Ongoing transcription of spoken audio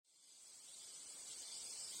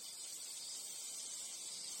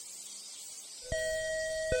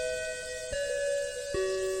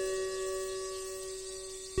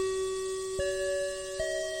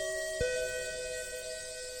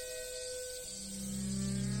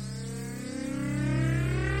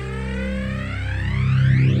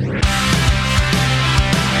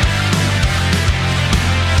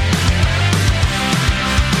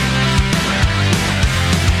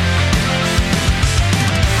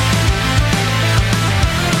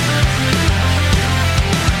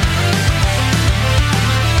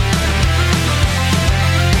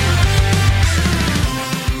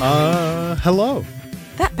hello.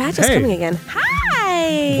 That badge is coming again.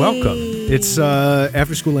 Hi. Welcome. It's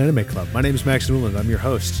After School Anime Club. My name is Max Newland. I'm your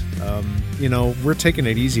host. We're taking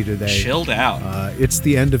it easy today. Chilled out. It's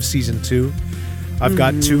the end of season 2. I've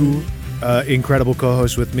got two incredible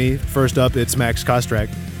co-hosts with me. First up, it's Max Kostrak.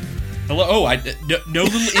 Hello. Oh, no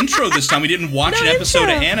little intro this time. We didn't watch an episode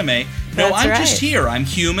of anime. No, That's I'm right. just here. I'm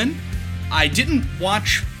human. I didn't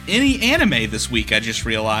watch any anime this week, I just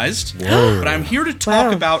realized. Whoa. But I'm here to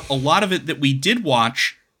talk about a lot of it that we did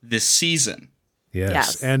watch this season.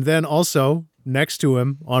 Yes. And then also, next to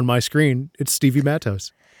him on my screen, it's Stevie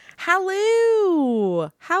Matos.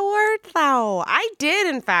 Hello. How art thou? I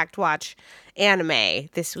did, in fact, watch anime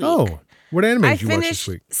this week. Oh, what anime I did you watch finished this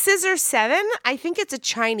week? Scissor 7. I think it's a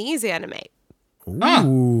Chinese anime.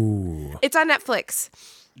 Ooh. It's on Netflix.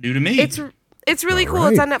 New to me. It's really All cool.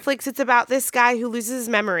 right. It's on Netflix. It's about this guy who loses his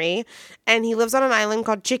memory, and he lives on an island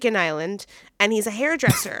called Chicken Island, and he's a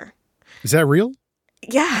hairdresser. Is that real?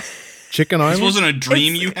 Yeah. Chicken This Island? wasn't a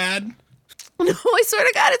dream you had? No, I swear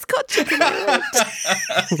to God, it's called Chicken Island.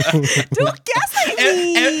 Don't guess at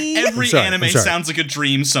me. Every I'm sorry. anime sounds like a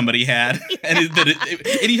dream somebody had. And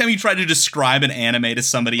anytime you try to describe an anime to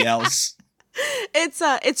somebody else. It's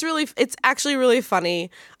actually really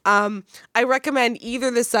funny. I recommend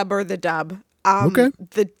either the sub or the dub. Okay.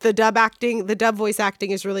 The dub voice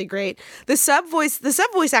acting is really great. The sub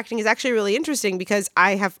voice acting is actually really interesting because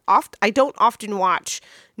I don't often watch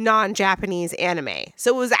non-Japanese anime.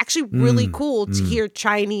 So it was actually really cool to hear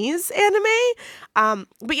Chinese anime.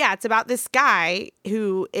 But yeah, it's about this guy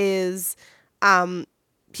who is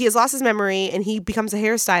he has lost his memory and he becomes a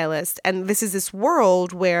hairstylist, and this is this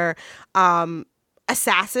world where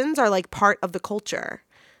assassins are like part of the culture.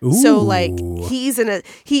 So like he is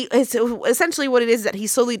essentially what it is that he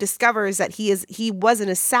slowly discovers that he was an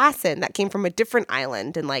assassin that came from a different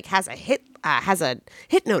island and like has a hit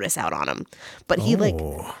notice out on him. But he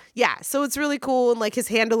so it's really cool, and like his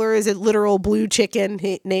handler is a literal blue chicken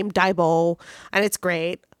named Daibo, and it's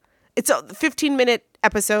great. It's a 15-minute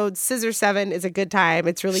episode. Scissor 7 is a good time.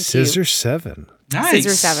 It's really cute. Scissor 7. Nice.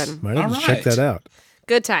 Scissor 7. Might have to All check right. that out.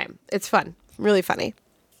 Good time. It's fun. Really funny.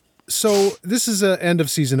 So this is an end of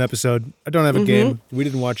season episode. I don't have a game. We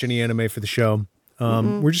didn't watch any anime for the show.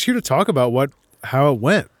 We're just here to talk about how it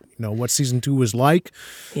went. You know, what season 2 was like.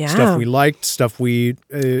 Yeah. Stuff we liked. Stuff we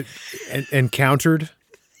encountered.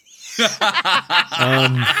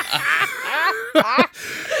 Newland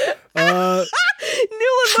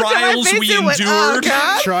looked at my Trials face we and went, endured. "Oh,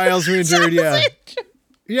 God." Trials we endured. Yeah.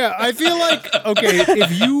 Yeah. I feel like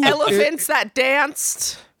if you Elephants that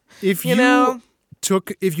danced. if you know.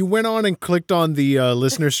 if you went on and clicked on the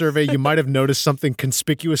listener survey, you might have noticed something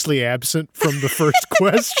conspicuously absent from the first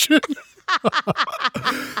question.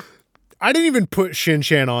 I didn't even put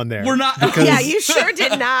Shin-chan on there. We're not. Yeah, you sure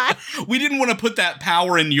did not. We didn't want to put that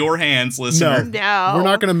power in your hands, listener. No. We're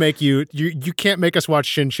not going to make you can't make us watch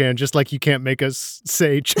Shin-chan just like you can't make us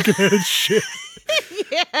say chicken-headed shit.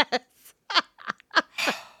 Yes.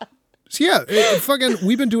 So yeah,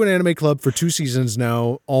 we've been doing Anime Club for 2 seasons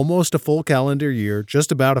now, almost a full calendar year,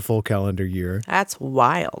 just about a full calendar year. That's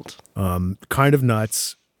wild. Kind of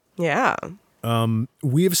nuts. Yeah.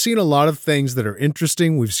 We have seen a lot of things that are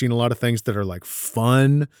interesting. We've seen a lot of things that are like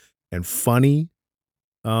fun and funny.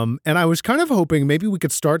 And I was kind of hoping maybe we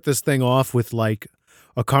could start this thing off with like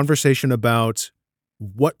a conversation about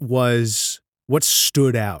what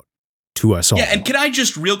stood out to us all. Yeah, and can I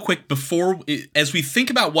just real quick as we think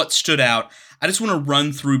about what stood out, I just want to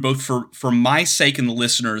run through both for my sake and the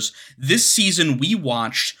listeners. This season we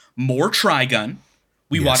watched more Trigun.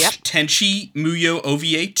 We watched Tenchi Muyo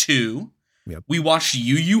OVA 2. Yep. We watched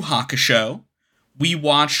Yu Yu Hakusho. We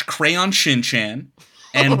watched Crayon Shin-chan.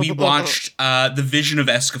 And we watched The Vision of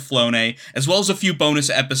Escaflowne, as well as a few bonus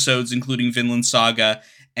episodes, including Vinland Saga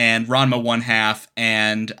and Ranma 1/2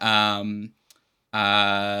 and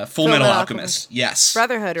Full Metal Alchemist. Yes.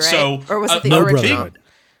 Brotherhood, right? So, or was it the no original? Brotherhood.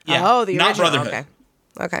 Yeah, Oh, the not original. Brotherhood.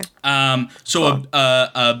 Okay. So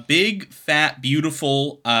a big, fat,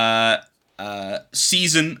 beautiful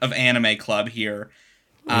season of Anime Club here.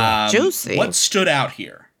 Juicy. What stood out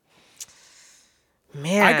here?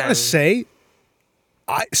 Man. I gotta say,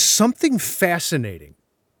 something fascinating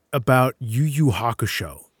about Yu Yu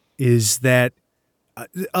Hakusho is that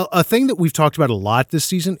a thing that we've talked about a lot this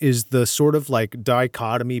season is the sort of like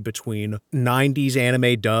dichotomy between 90s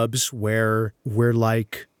anime dubs where we're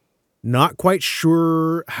like not quite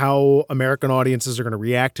sure how American audiences are going to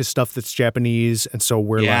react to stuff that's Japanese. And so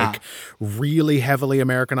we're like really heavily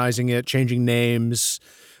Americanizing it, changing names,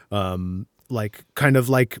 like kind of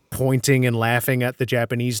like pointing and laughing at the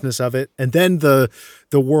Japaneseness of it. And then the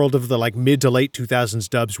world of the like mid to late 2000s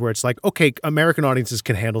dubs where it's like, okay, American audiences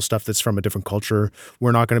can handle stuff that's from a different culture.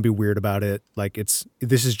 We're not going to be weird about it. Like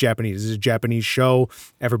this is Japanese. This is a Japanese show.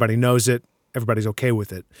 Everybody knows it. Everybody's okay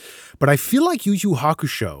with it. But I feel like Yu Yu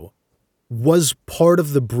Hakusho was part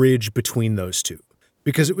of the bridge between those two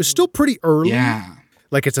because it was still pretty early. Yeah.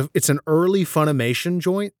 Like it's an early Funimation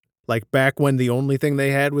joint. Like back when the only thing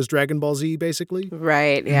they had was Dragon Ball Z, basically.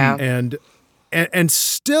 Right, yeah. And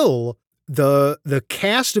still, the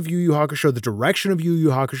cast of Yu Yu Hakusho, the direction of Yu Yu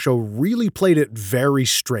Hakusho really played it very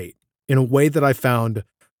straight in a way that I found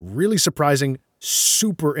really surprising,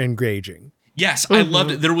 super engaging. Yes, I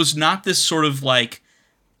loved it. There was not this sort of like,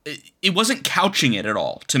 it wasn't couching it at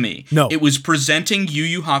all to me. No. It was presenting Yu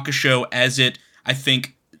Yu Hakusho as it, I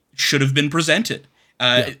think, should have been presented.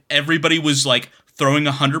 Everybody was like throwing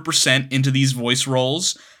 100% into these voice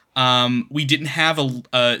roles. We didn't have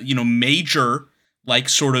a major like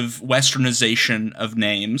sort of westernization of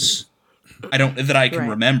names. I can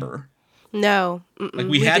remember. No. Like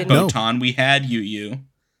we had Botan, we had Yu Yu.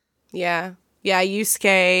 Yeah. Yeah, Yusuke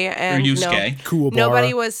and Kuwabara.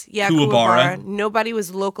 Nobody was Kuwabara. Nobody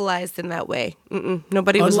was localized in that way.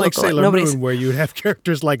 Nobody was Unlike localized. Sailor Moon, where you would have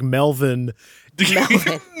characters like Melvin.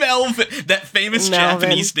 Melvin, that famous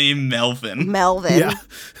Japanese name, Melvin. Yeah.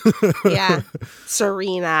 Yeah.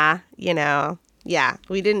 Serena, Yeah,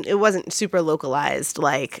 we didn't. It wasn't super localized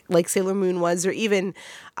like Sailor Moon was, or even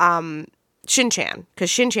Shin-Chan, because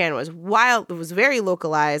Shin-Chan was wild. It was very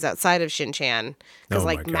localized outside of Shin-Chan,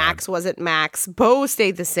 because Max wasn't Max. Bo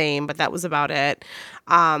stayed the same, but that was about it.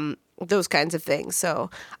 Those kinds of things. So,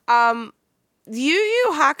 Yu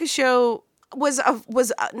Yu Hakusho was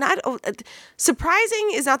not surprising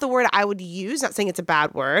is not the word I would use. Not saying it's a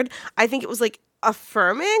bad word. I think it was like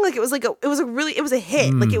affirming. Like it was a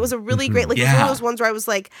hit. Like it was a really great. Like it was one of those ones where I was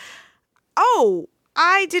like, oh,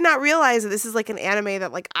 I did not realize that this is like an anime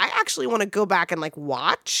that like I actually want to go back and like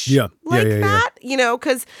watch. That,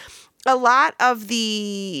 because a lot of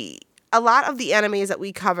the animes that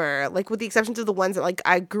we cover, like with the exceptions of the ones that like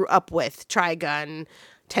I grew up with, Trigun,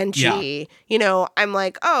 Tenchi, I'm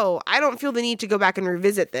like, oh, I don't feel the need to go back and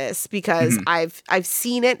revisit this because I've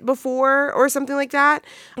seen it before or something like that.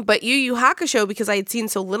 But Yu Yu Hakusho, because I had seen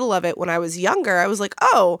so little of it when I was younger, I was like,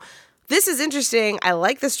 oh, this is interesting. I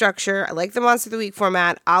like the structure. I like the Monster of the Week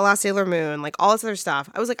format, a la Sailor Moon, like all this other stuff.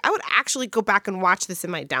 I was like, I would actually go back and watch this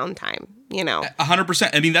in my downtime, 100%.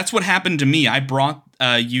 I mean, that's what happened to me. I brought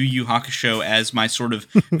Yu Yu Hakusho as my sort of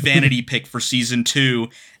vanity pick for season 2.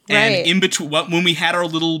 And in between, when we had our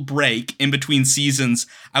little break in between seasons,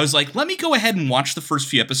 I was like, let me go ahead and watch the first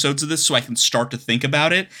few episodes of this so I can start to think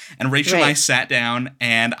about it. And Rachel and I sat down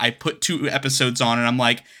and I put 2 episodes on and I'm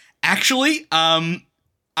like, actually,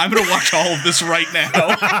 I'm going to watch all of this right now.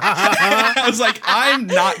 I was like, I'm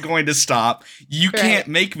not going to stop. You can't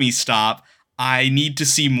make me stop. I need to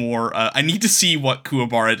see more. I need to see what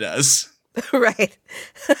Kuwabara does. Right.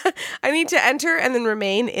 I need to enter and then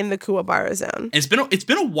remain in the Kuwabara zone. It's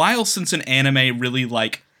been a while since an anime really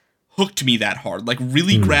like hooked me that hard. Like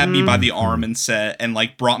really grabbed me by the arm and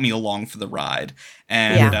like brought me along for the ride.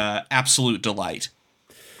 And absolute delight.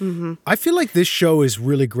 I feel like this show is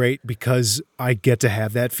really great because I get to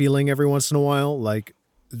have that feeling every once in a while. Like,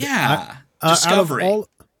 discovery.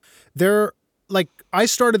 I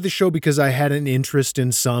started the show because I had an interest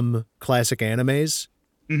in some classic animes,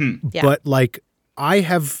 but like I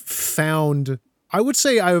would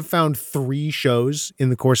say I have found 3 shows in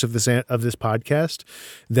the course of this podcast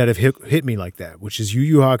that have hit me like that, which is Yu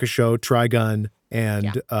Yu Hakusho, Trigun,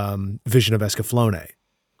 and Vision of Escaflowne.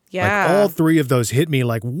 Yeah. Like all 3 of those hit me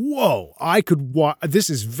like, whoa, I could watch. This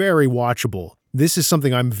is very watchable. This is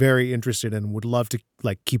something I'm very interested in, would love to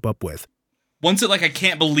like keep up with. One's that like I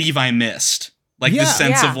can't believe I missed. Like the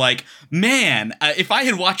sense of like, man, if I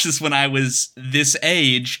had watched this when I was this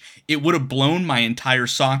age, it would have blown my entire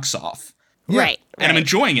socks off. Right. And I'm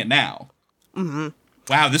enjoying it now. Mm-hmm.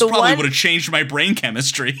 Wow, this probably would have changed my brain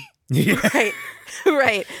chemistry. Right.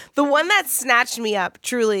 Right. The one that snatched me up,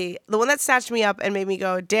 truly, the one that snatched me up and made me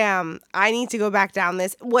go, damn, I need to go back down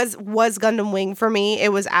this was Gundam Wing for me.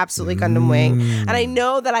 It was absolutely Gundam Wing. And I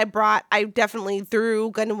know that I definitely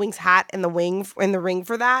threw Gundam Wing's hat in the ring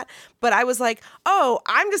for that. But I was like, oh,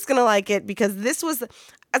 I'm just going to like it because this was,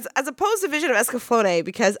 as opposed to Vision of Escaflowne,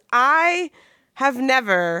 because I have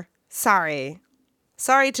never, sorry,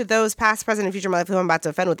 sorry to those past, present, and future my life who I'm about to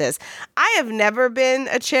offend with this. I have never been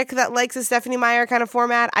a chick that likes a Stephenie Meyer kind of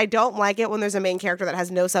format. I don't like it when there's a main character that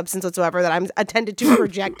has no substance whatsoever that I'm attended to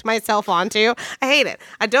project myself onto. I hate it.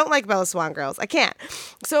 I don't like Bella Swan girls. I can't.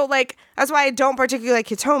 So, like, that's why I don't particularly like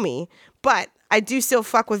Hitomi, but I do still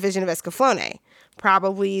fuck with Vision of Escaflowne.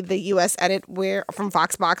 Probably the U.S. edit from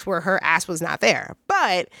Foxbox where her ass was not there.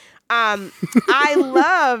 But I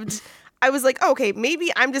was like, okay,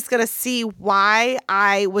 maybe I'm just going to see why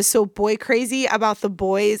I was so boy crazy about the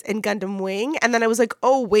boys in Gundam Wing. And then I was like,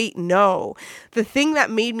 oh, wait, no. The thing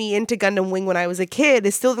that made me into Gundam Wing when I was a kid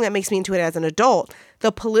is still the thing that makes me into it as an adult.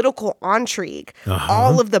 The political intrigue,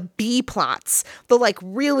 all of the B plots, the like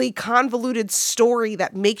really convoluted story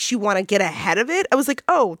that makes you want to get ahead of it. I was like,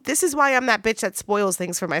 oh, this is why I'm that bitch that spoils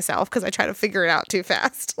things for myself because I try to figure it out too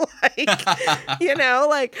fast. But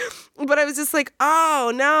I was just like,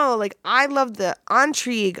 oh no, like I love the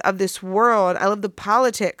intrigue of this world. I love the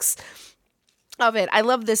politics of it. I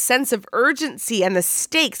love the sense of urgency and the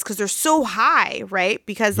stakes because they're so high, right?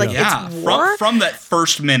 Because it's war. From that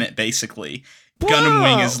first minute, basically. Gundam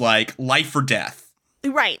Wing is like life or death.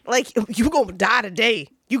 Right. Like, you gonna die today.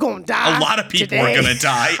 You gonna die. A lot of people today. are gonna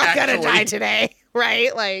die, I'm gonna die today.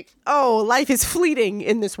 Right? Like, oh, life is fleeting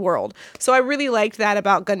in this world. So I really liked that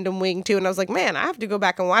about Gundam Wing, too. And I was like, man, I have to go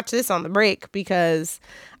back and watch this on the break because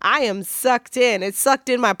I am sucked in. It sucked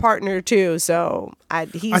in my partner, too. So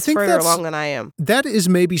he's further along than I am. That is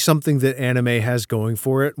maybe something that anime has going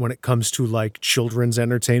for it when it comes to, like, children's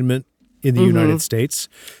entertainment in the United States,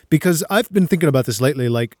 because I've been thinking about this lately.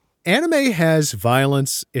 Like, anime has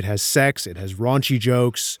violence, it has sex, it has raunchy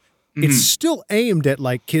jokes. It's still aimed at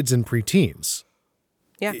like kids and preteens.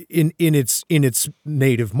 Yeah. In its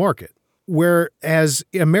native market. Whereas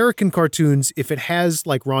American cartoons, if it has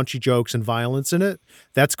like raunchy jokes and violence in it,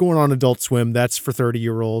 that's going on Adult Swim. That's for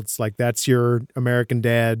 30-year-olds. Like that's your American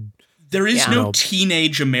Dad. There is no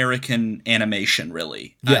teenage American animation,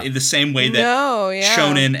 really. In the same way that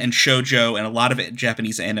shonen and shoujo and a lot of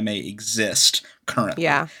Japanese anime exist currently.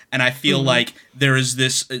 Yeah. And I feel like there is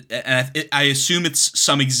this, and I assume it's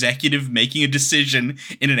some executive making a decision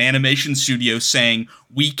in an animation studio saying,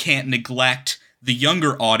 we can't neglect the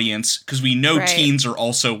younger audience because we know teens are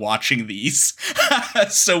also watching these.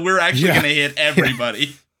 So we're actually going to hit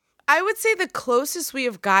everybody. I would say the closest we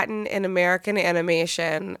have gotten in American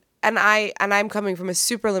animation, and I'm coming from a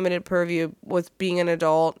super limited purview with being an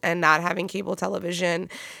adult and not having cable television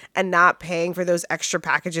and not paying for those extra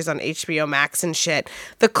packages on HBO Max and shit.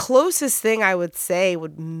 The closest thing I would say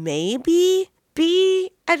would maybe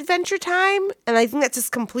be Adventure Time. And I think that's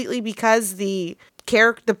just completely because the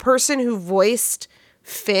person who voiced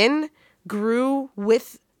Finn grew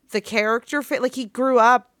with the character Finn. Like he grew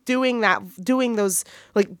up doing those,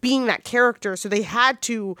 like being that character. So they had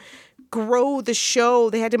to grow the show.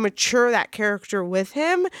 They had to mature that character with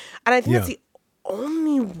him. And I think that's the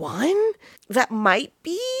only one that might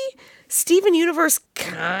be Steven Universe,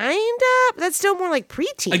 kind of. That's still more like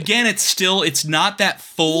preteen. Again, it's not that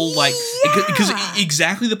full, like, because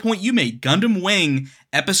exactly the point you made. Gundam Wing,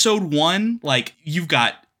 episode 1, like, you've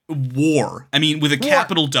got war. I mean, with a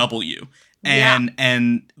capital W.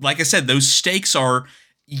 And like I said, those stakes are,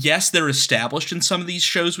 yes, they're established in some of these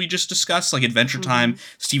shows we just discussed, like Adventure Time,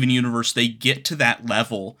 Steven Universe. They get to that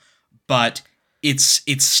level, but it's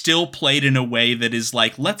still played in a way that is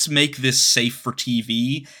like, let's make this safe for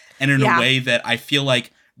TV, and in a way that I feel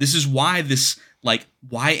like this is why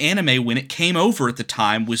why anime, when it came over at the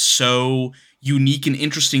time, was so unique and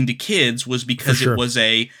interesting to kids, was because it was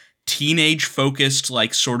a teenage focused,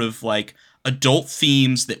 like sort of like adult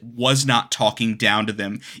themes that was not talking down to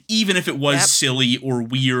them, even if it was silly or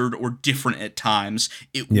weird or different at times.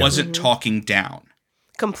 It wasn't talking down.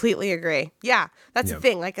 Completely agree. Yeah, that's the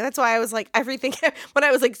thing. Like, that's why I was like, everything when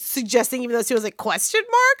I was like suggesting, even though she was like question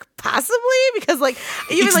mark, possibly, because like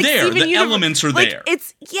even it's like there. Steven The elements are like, there.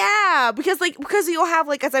 It's because you'll have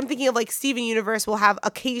like, as I'm thinking of like Steven Universe will have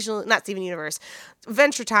occasionally, not Steven Universe,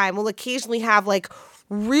 Adventure Time will occasionally have like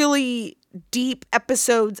really deep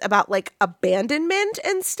episodes about like abandonment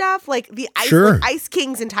and stuff, like the Ice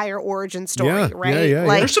King's entire origin story, right? Yeah.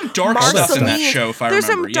 Like, there's some dark stuff in that show, if I remember. There's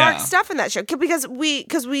some dark stuff in that show because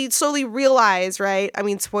we slowly realize, right? I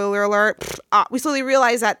mean, spoiler alert, we slowly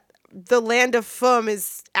realize that the land of Fum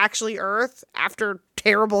is actually Earth after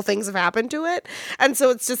terrible things have happened to it. And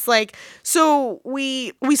so it's just like, so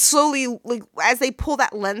we slowly, like, as they pull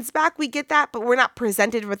that lens back, we get that, but we're not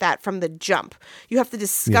presented with that from the jump. You have to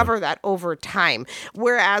discover that over time.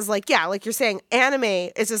 Whereas like you're saying, anime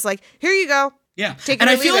is just like, here you go. Yeah. Take it and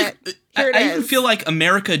or I feel leave like it. I even feel like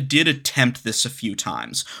America did attempt this a few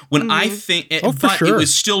times. When I think for sure. it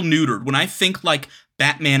was still neutered. When I think like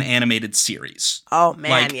Batman animated series. Oh man,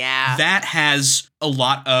 Like, yeah. that has a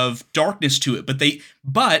lot of darkness to it, but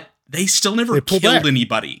they still never They pull killed back.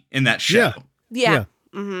 anybody in that show. Yeah.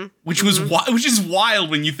 Which is wild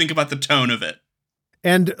when you think about the tone of it.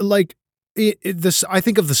 And like I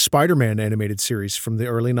think of the Spider-Man animated series from the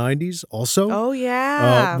early 90s also. Oh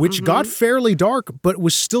yeah. Which got fairly dark, but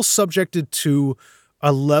was still subjected to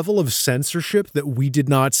a level of censorship that we did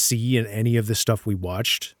not see in any of the stuff we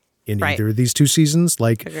watched in Right. either of these two seasons.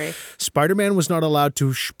 Like, Agree. Spider-Man was not allowed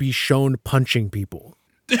to be shown punching people.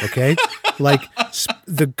 Okay? Like,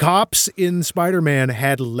 the cops in Spider-Man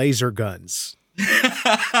had laser guns.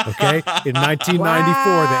 Okay? In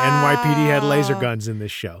 1994, the NYPD had laser guns in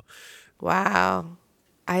this show. Wow.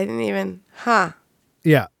 I didn't even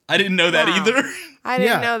Yeah. I didn't know that Wow. either. I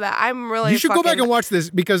didn't Yeah. know that. I'm really You should go back and watch this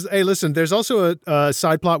because, hey, listen, there's also a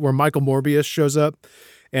side plot where Michael Morbius shows up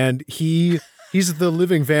and he's the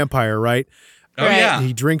living vampire, right? Oh, Right. yeah.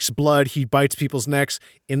 He drinks blood. He bites people's necks.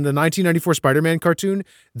 In the 1994 Spider-Man cartoon,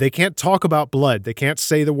 they can't talk about blood. They can't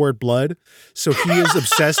say the word blood. So he is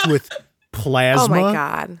obsessed with plasma. Oh my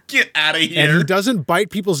god. Get out of And here. he doesn't bite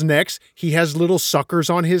people's necks. He has little suckers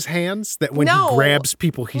on his hands that when No. he grabs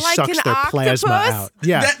people, he Like sucks an their plasma octopus? out.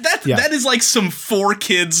 Yeah. That is like some 4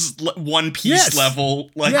 Kids One Piece Yes. level.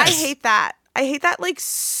 Like, Yes. I hate that. I hate that like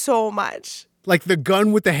so much. Like the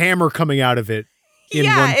gun with the hammer coming out of it in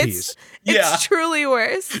yeah, One Piece. It's Yeah. truly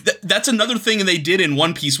worse. That's another thing they did in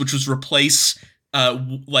One Piece, which was replace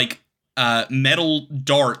metal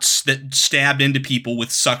darts that stabbed into people with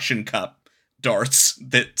suction cup darts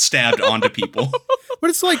that stabbed onto people.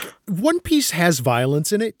 But it's like One Piece has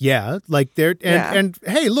violence in it, yeah. Like and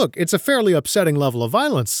hey, look, it's a fairly upsetting level of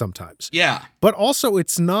violence sometimes. Yeah. But also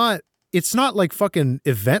it's not like fucking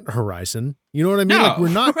Event Horizon. You know what I mean?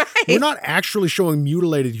 No. Like Right. we're not actually showing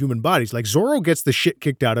mutilated human bodies. Like Zoro gets the shit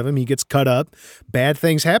kicked out of him, he gets cut up, bad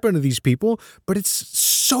things happen to these people, but it's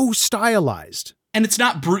so stylized. And it's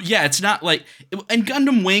not it's not like, and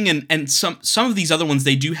Gundam Wing and some of these other ones,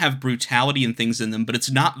 they do have brutality and things in them, but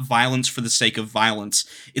it's not violence for the sake of violence.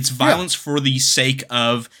 It's violence for the sake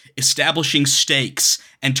of establishing stakes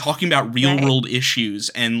and talking about real world issues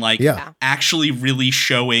and like actually really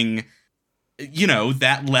showing,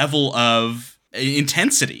 that level of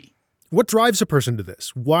intensity. What drives a person to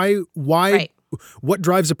this? Why Right. What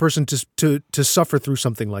drives a person to suffer through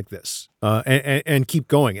something like this and keep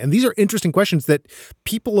going? And these are interesting questions that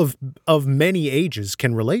people of many ages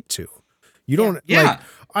can relate to. You don't like.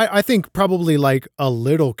 I think probably like a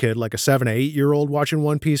little kid, like a 7 or 8 year old watching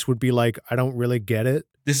One Piece would be like, I don't really get it.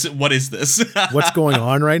 What is this? What's going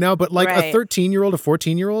on right now? But like a Right. 13-year-old, a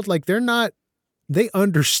 14-year-old, like they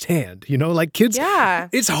understand, like kids. Yeah.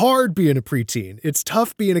 It's hard being a preteen. It's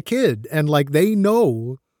tough being a kid. And like they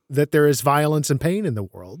know that there is violence and pain in the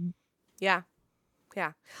world. Yeah.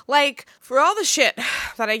 Yeah. Like, for all the shit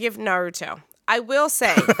that I give Naruto, I will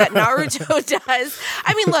say that Naruto does.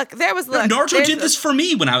 I mean, look, Naruto did this for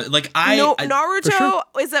me when I was like, Naruto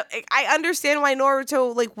is I understand why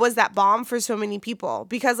Naruto like was that bomb for so many people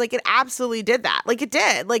because like it absolutely did that. Like it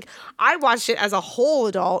did. Like I watched it as a whole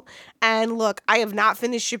adult, and look, I have not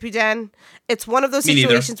finished Shippuden. It's one of those Me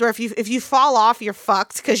neither. situations where if you fall off, you're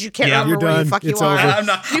fucked because you can't remember You're where done. the fuck It's you are.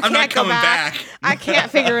 over. I'm not coming back. I can't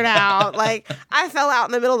figure it out. Like I fell out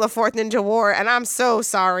in the middle of the Fourth Ninja War, and I'm so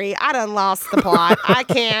sorry. I done lost the plot. I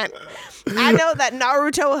can't. I know that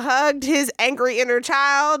Naruto hugged his angry inner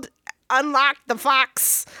child, unlocked the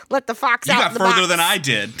fox, let the fox You out. got the further box. than I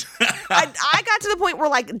did. I got to the point where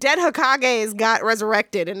like dead Hokages got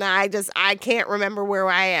resurrected, and I can't remember where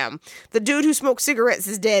I am. The dude who smoked cigarettes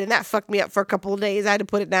is dead, and that fucked me up for a couple of days. I had to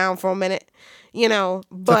put it down for a minute, Is that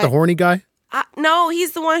But the horny guy? no,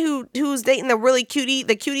 he's the one who's dating the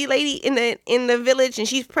cutie lady in the village, and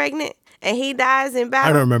she's pregnant, and he dies in battle.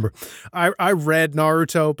 I don't remember. I read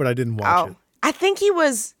Naruto, but I didn't watch it. I think he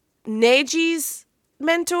was Neji's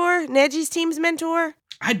team's mentor.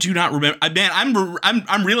 I do not remember. Man,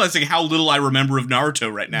 I'm realizing how little I remember of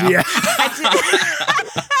Naruto right now. Yeah.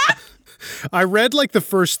 I read like the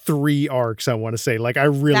first 3 arcs, I want to say. Like I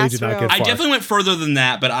really That's did not real. get far. I definitely went further than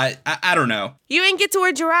that, but I don't know. You didn't get to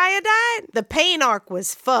where Jiraiya died? The pain arc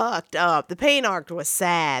was fucked up. The pain arc was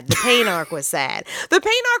sad. The pain arc was sad.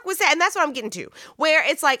 And that's what I'm getting to. Where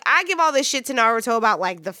it's like, I give all this shit to Naruto about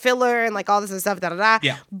like the filler and like all this other stuff, da-da-da.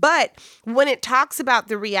 Yeah. But when it talks about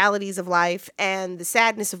the realities of life and the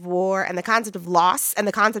sadness of war and the concept of loss and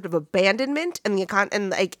the concept of abandonment and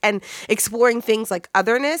exploring things like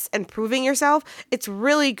otherness and proving yourself, it's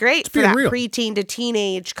really great for being that real. preteen to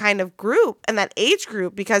teenage kind of group and that age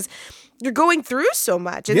group because you're going through so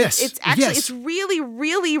much. And Yes. it's actually Yes. it's really,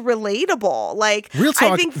 really relatable. Like Real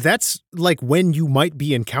talk, I think that's like when you might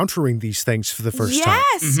be encountering these things for the first time.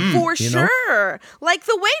 yes, for You know? sure. Like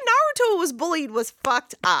the way Naruto was bullied was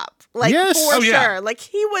fucked up. Like Yes. for Oh, sure. yeah. Like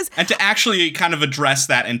he was And to actually kind of address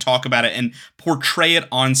that and talk about it and portray it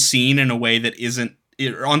on scene in a way that isn't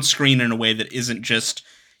on screen in a way that isn't just,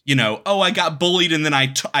 you know, oh, I got bullied and then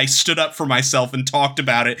I stood up for myself and talked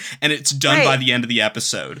about it and it's done Right. by the end of the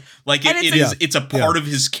episode. Like And it's a part of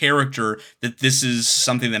his character that this is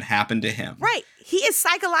something that happened to him. right. He is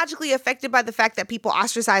psychologically affected by the fact that people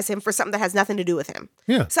ostracize him for something that has nothing to do with him.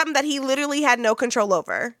 Yeah. Something that he literally had no control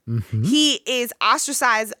over. Mm-hmm. He is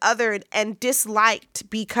ostracized, othered, and disliked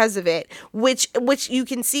because of it, which you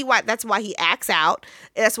can see why that's why he acts out.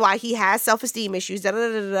 That's why he has self-esteem issues. Da, da,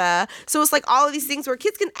 da, da, da. So it's like all of these things where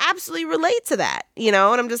kids can absolutely relate to that, you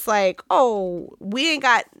know? And I'm just like, oh, we ain't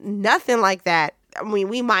got nothing like that. I mean,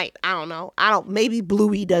 we might. I don't know. Maybe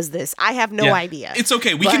Bluey does this. I have no Yeah. idea. It's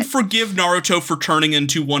okay. We can But- forgive Naruto for turning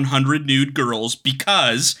into 100 nude girls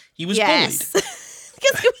because he was bullied.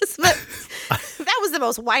 Because it was that was the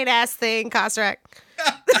most white ass thing, Kostrak.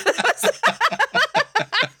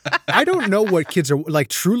 I don't know what kids are like.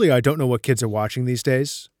 Truly, I don't know what kids are watching these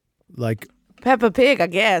days. Like, Peppa Pig, I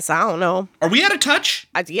guess. I don't know. Are we out of touch?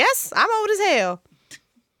 Yes, I'm old as hell.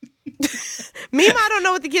 Meme, I don't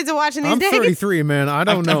know what the kids are watching these I'm days. 33, man. I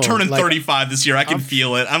don't know. I'm turning Like, 35 this year. I can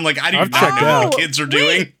feel it. I'm like, I do I've not checked know out. what kids are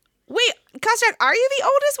doing Wait, Kostrak, are you the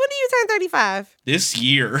oldest? When do you turn 35? this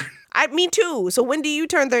year. Me too. So when do you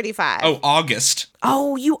turn 35? Oh, August.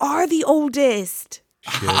 Oh, you are the oldest.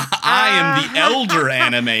 I am the elder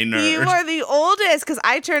anime nerd. You are the oldest because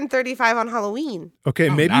I turned 35 on Halloween. Okay,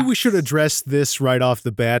 maybe we nice. should address this right off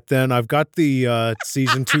the bat then. I've got the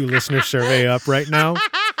season 2 listener survey up right now.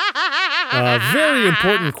 Very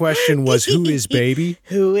important question was, who is baby?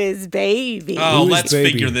 Who is baby? Oh, Who is let's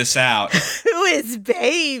baby? figure this out. Who is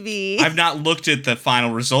baby? I've not looked at the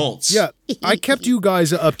final results. Yeah, I kept you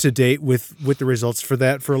guys up to date with the results for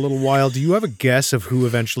that for a little while. Do you have a guess of who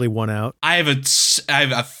eventually won out? I have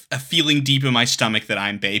a feeling deep in my stomach that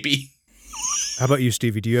I'm baby. How about you,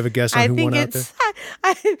 Stevie? Do you have a guess on I who think won out there?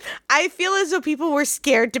 it's. I feel as though people were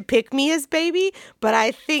scared to pick me as baby, but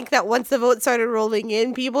I think that once the votes started rolling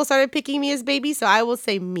in, people started picking me as baby. So I will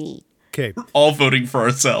say me. Okay, All voting for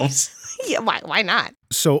ourselves. Yeah, why not?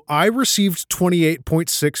 so I received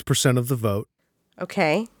 28.6% of the vote.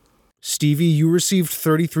 Okay. Stevie, you received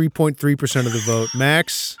 33.3% of the vote.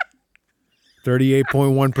 Max,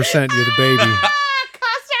 38.1%. You're the baby.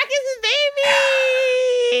 Kostrak is a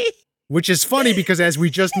baby. Which is funny because, as we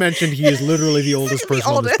just mentioned, he is literally the oldest The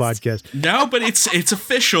person on this oldest. podcast. No, but it's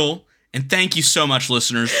official. And thank you so much,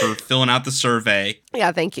 listeners, for filling out the survey.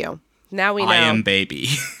 Yeah, thank you. Now we know I am baby.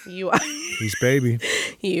 you are. He's baby.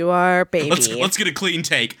 You are baby. Let's get a clean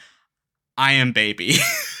take. I am baby.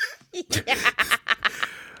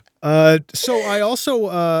 So I also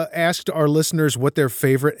asked our listeners what their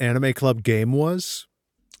favorite Anime Club game was.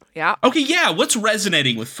 Yeah. Okay, yeah. What's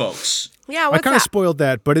resonating with folks? Yeah. I What's kind of up? spoiled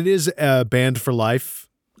that, but it is Band for Life.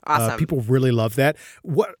 Awesome. People really love that.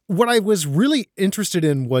 What I was really interested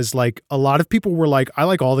in was like a lot of people were like, I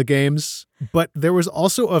like all the games, but there was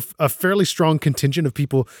also a fairly strong contingent of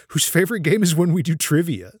people whose favorite game is when we do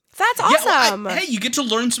trivia. That's Yeah, well, awesome. hey, you get to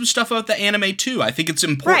learn some stuff about the anime too. I think it's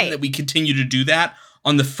important Right. that we continue to do that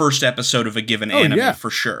on the first episode of a given Oh, anime yeah. for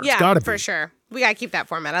sure. Yeah, gotta for be. sure. We gotta keep that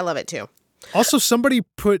format. I love it too. Also, somebody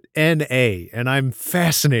put NA, and I'm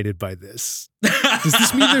fascinated by this. Does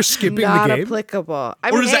this mean they're skipping Not the game? applicable. I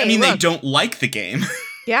Or mean, does that hey, mean they look, don't like the game?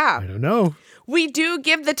 Yeah, I don't know. we do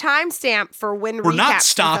give the timestamp for when We're recaps not and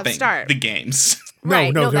stopping stuff start. the games.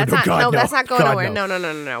 Right? No, that's not. God, no, no. that's not going God, nowhere. no.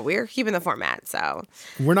 No. We're keeping the format. So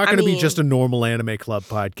We're not I going to be mean- just a normal Anime Club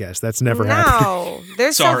podcast. That's never happened. no,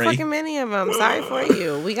 there's so Sorry. fucking many of them. Sorry for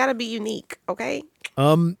you. We gotta be unique, okay?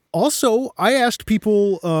 Also, I asked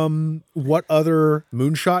people what other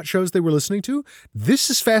Moonshot shows they were listening to. This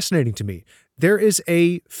is fascinating to me. There is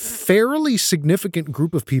a fairly significant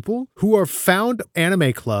group of people who are found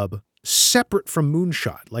Anime Club separate from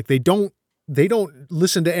Moonshot. Like they don't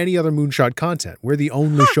listen to any other Moonshot content. We're the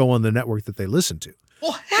only show on the network that they listen to.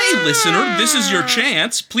 Well, hey, listener, this is your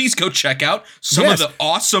chance. Please go check out some Yes. of the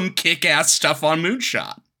awesome kick-ass stuff on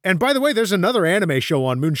Moonshot. And by the way, there's another anime show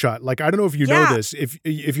on Moonshot. Like, I don't know if you know Yeah. this. If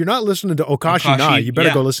you're not listening to Okashi Na, Okashi, you better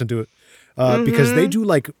yeah. go listen to it. Because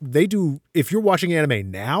they do, if you're watching anime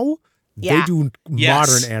now, they Yeah. do Yes.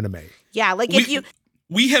 modern anime. Yeah, like if you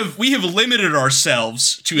We have limited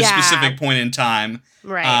ourselves to a Yeah. specific point in time.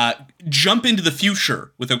 right. Jump into the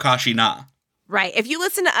future with Okashi Na. Right. If you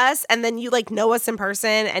listen to us and then you like know us in person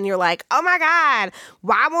and you're like, oh my God,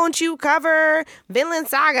 why won't you cover Vinland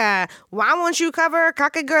Saga? Why won't you cover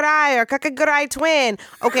Kakagurui or Kakagurui Twin?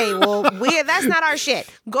 Okay, well, that's not our shit.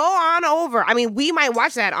 Go on over. I mean, we might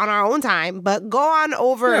watch that on our own time, but go on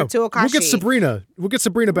over to Akashi. We'll get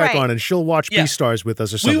Sabrina back on and she'll watch Beastars with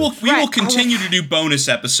us or something. We will continue to do bonus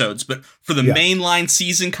episodes, but for the mainline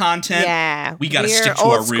season content, we got to stick to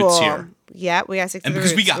our roots here. Yeah, we got to stick to the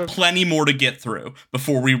roots. Because we got plenty more to get through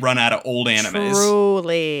before we run out of old animes.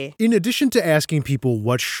 Truly. In addition to asking people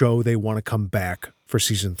what show they want to come back for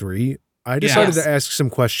season 3, I decided to ask some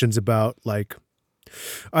questions about, like,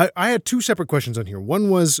 I had 2 separate questions on here. One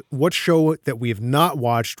was, what show that we have not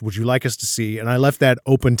watched would you like us to see? And I left that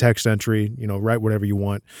open text entry, write whatever you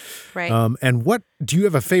want. Right. And what do you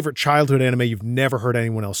have a favorite childhood anime you've never heard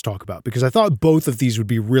anyone else talk about? Because I thought both of these would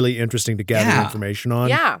be really interesting to gather information on.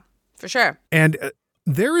 Yeah, for sure. And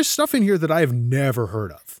there is stuff in here that I have never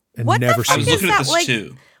heard of and what never seen. I was looking at this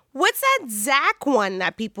too. What's that Zach one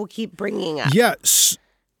that people keep bringing up? Yeah,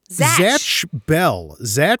 Zatch Bell.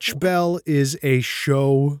 Zatch Bell is a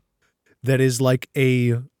show that is like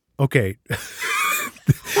I'm Googling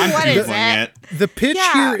it. The pitch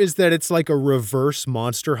here is that it's like a reverse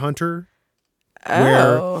Monster Hunter.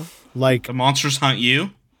 Where, like, the monsters hunt you?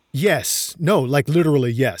 Yes. No, like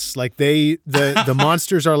literally, yes. Like the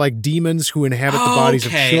monsters are like demons who inhabit the bodies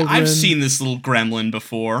of children. I've seen this little gremlin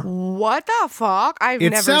before. What the fuck? I've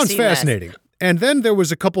never seen It sounds fascinating. And then there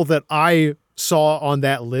was a couple that I saw on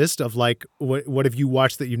that list of like, what have you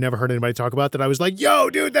watched that you've never heard anybody talk about that I was like,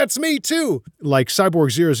 yo, dude, that's me too. Like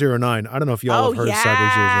Cyborg 009. I don't know if y'all have heard of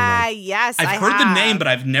Cyborg 009. Yes, I've heard the name, but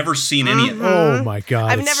I've never seen any of it. Oh my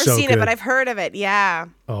God. I've never seen it, but I've heard of it. Yeah.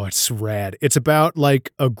 Oh, it's rad. It's about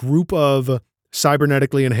like a group of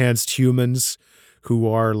cybernetically enhanced humans who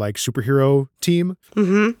are like superhero team,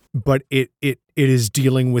 but it is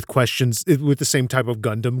dealing with questions with the same type of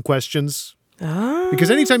Gundam questions. Oh.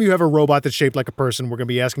 Because anytime you have a robot that's shaped like a person, we're going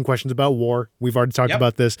to be asking questions about war. We've already talked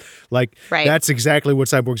about this. Like, that's exactly what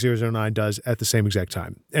Cyborg 009 does at the same exact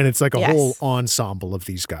time. And it's like a whole ensemble of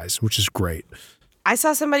these guys, which is great. I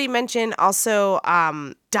saw somebody mention also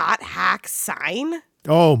Dot Hack Sign.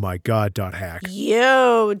 Oh my God, Dot Hack.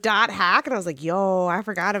 Yo, Dot Hack. And I was like, yo, I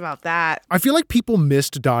forgot about that. I feel like people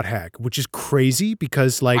missed Dot Hack, which is crazy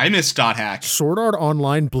because like I missed Dot Hack. Sword Art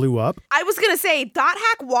Online blew up. I was going to say Dot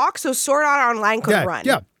Hack walked so Sword Art Online could run.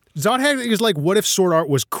 Yeah. Dot Hack is like, what if Sword Art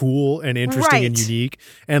was cool and interesting and unique?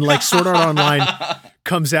 And like Sword Art Online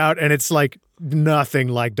comes out and it's like nothing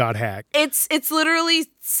like Dot Hack. It's literally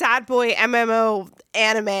sad boy MMO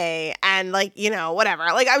anime and like, whatever.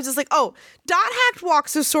 Like I was just like, oh, Dot Hack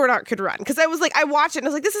walks so Sword Art could run. Because I was like, I watched it and I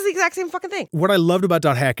was like, this is the exact same fucking thing. What I loved about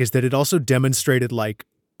Dot Hack is that it also demonstrated like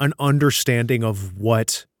an understanding of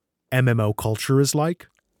what MMO culture is like.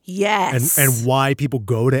 Yes. And why people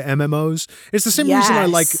go to MMOs. It's the same reason I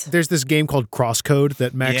like, there's this game called Crosscode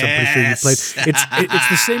that Max, I'm pretty sure you played. It's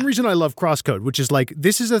the same reason I love Crosscode, which is like,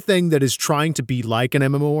 this is a thing that is trying to be like an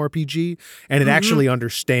MMORPG, and it actually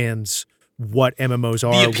understands what MMOs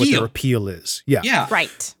are, what their appeal is. Yeah.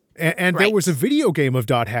 Right. And there was a video game of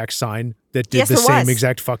Dot Hack Sign that did the same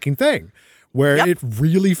exact fucking thing. Where it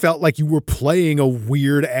really felt like you were playing a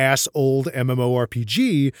weird-ass old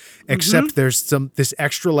MMORPG, except there's this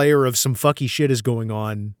extra layer of some fucky shit is going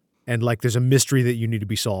on, and like there's a mystery that you need to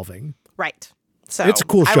be solving. Right. So it's a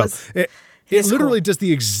cool show. It literally does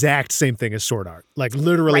the exact same thing as Sword Art. Like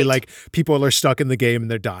literally, like people are stuck in the game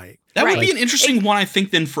and they're dying. That would be an interesting one, I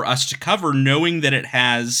think, then for us to cover, knowing that it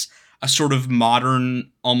has a sort of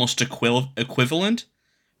modern, almost equivalent.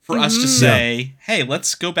 For us to say, hey,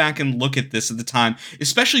 let's go back and look at this at the time,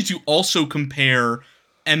 especially to also compare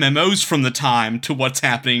MMOs from the time to what's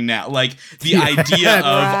happening now. Like the idea of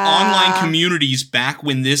online communities back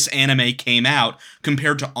when this anime came out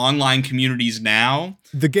compared to online communities now.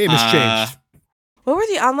 The game has changed. What were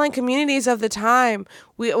the online communities of the time?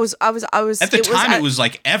 It was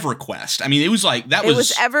like EverQuest. I mean, it was like that was. It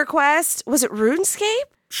was EverQuest. Was it RuneScape?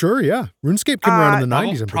 Sure, yeah. RuneScape came around in the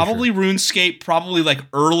 90s, I'm probably sure. RuneScape, probably like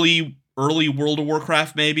early World of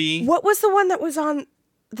Warcraft, maybe. What was the one that was on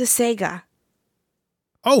the Sega?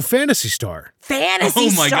 Oh, Phantasy Star. Phantasy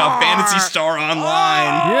Star. Oh my God, Phantasy Star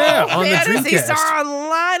Online. Yeah, on the Dreamcast. Phantasy Star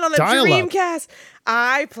Online on the Dial-up. Dreamcast.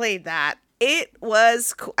 I played that. It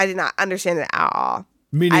was cool. I did not understand it at all.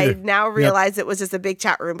 Me neither. I now realize it was just a big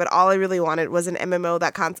chat room, but all I really wanted was an MMO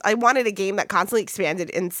that I wanted a game that constantly expanded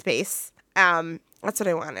in space. That's what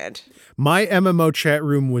I wanted. My MMO chat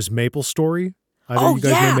room was Maple Story. Either you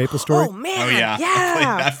guys know Maple Story? Oh, man. Oh, yeah.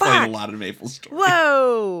 I played a lot of Maple Story.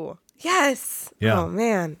 Whoa. Yes. Yeah. Oh,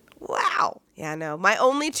 man. Wow. Yeah, no. My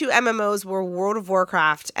only 2 MMOs were World of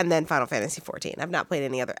Warcraft and then Final Fantasy 14. I've not played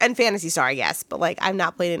any other. And Phantasy Star, I guess. But, like, I've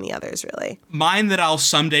not played any others, really. Mine that I'll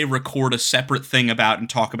someday record a separate thing about and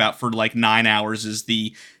talk about for like 9 hours is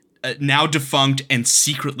the now defunct and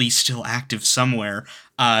secretly still active somewhere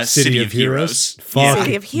City of Heroes. Fuck.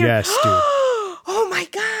 City of Heroes. Yes, dude. Oh, my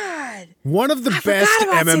God. One of the best forgot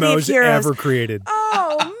about City of MMOs Heroes. ever created.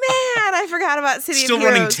 Oh, man. I forgot about City Still of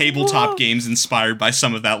Heroes. running tabletop Whoa. games inspired by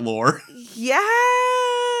some of that lore.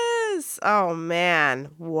 Yes. Oh, man.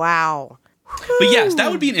 Wow. But yes, that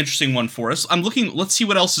would be an interesting one for us. I'm looking. Let's see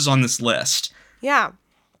what else is on this list. Yeah.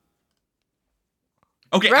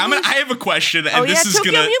 Okay, I have a question, and this is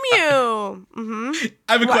Tokyo gonna. Mew Mew. Mm-hmm.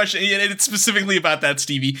 I have a question, and it's specifically about that,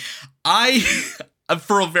 Stevie. I,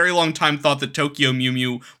 for a very long time, thought that Tokyo Mew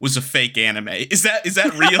Mew was a fake anime. Is that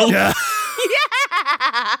real? Yeah,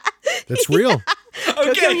 Yeah. that's real.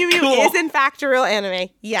 Okay, Tokyo Mew Mew cool. is in fact a real anime.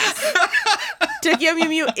 Yes. Tokyo Mew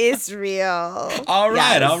Mew is real. All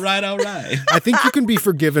right, Yes. all right. I think you can be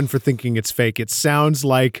forgiven for thinking it's fake. It sounds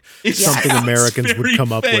like It something sounds Americans would very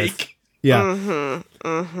come up with. fake. Yeah.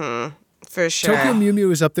 For sure. Tokyo Mew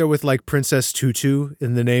Mew is up there with like Princess Tutu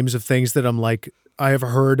in the names of things that I'm like, I have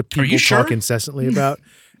heard people you sure? talk incessantly about.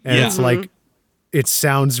 And Yeah. it's like, it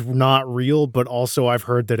sounds not real, but also I've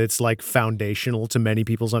heard that it's like foundational to many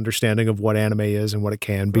people's understanding of what anime is and what it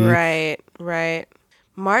can be. Right.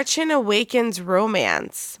 Marchin Awakens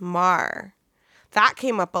Romance, Mar. That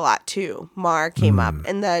came up a lot too. Mar came up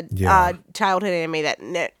in the yeah. childhood anime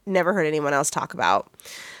that never heard anyone else talk about,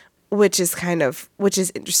 which is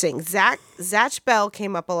interesting. Zatch Bell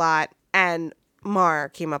came up a lot, and Mar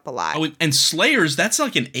came up a lot. Oh, and Slayers, that's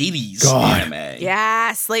like an 80s God. anime.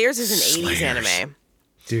 Yeah, Slayers is an 80s Slayers. anime.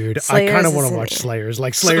 Dude, Slayers I kind of is want to an- watch Slayers.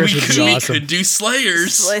 Like, So Slayers we would be could, awesome. we could do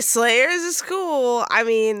Slayers. Slayers is cool. I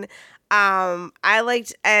mean, I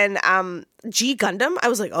liked, and G Gundam. I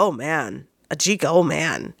was like, oh man, oh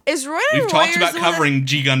man. Is Ronin We've Warriors talked about the one covering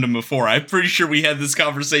G Gundam before. I'm pretty sure we had this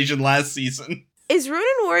conversation last season. Is Ronin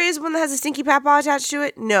Warriors one that has a stinky papa attached to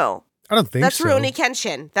it? No, I don't think that's so. Rurouni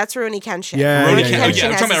Kenshin. Yeah, Rurouni yeah, Kenshin. yeah.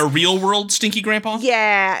 We're talking about a real world Stinky Grandpa?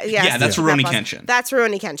 Yeah, Yeah, that's Rurouni Kenshin. That's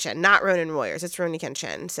Rurouni Kenshin, not Ronin Warriors. It's Rurouni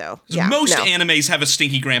Kenshin. So yeah, Most no. animes have a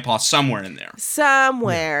Stinky Grandpa somewhere in there.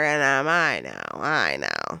 Somewhere in them. I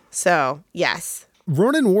know. So yes.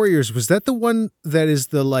 Ronin Warriors, was that the one that is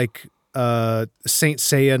the like Saint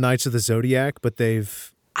Seiya Knights of the Zodiac, but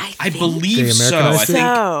they've I believe They so. Americanized I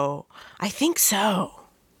it? think I think so.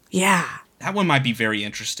 Yeah. that one might be very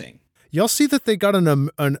interesting. y'all see that they got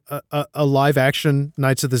a live action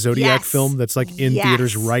Knights of the Zodiac Yes. film that's like in Yes.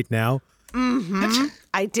 theaters right now.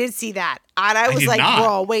 I did see that. And I was did like, not.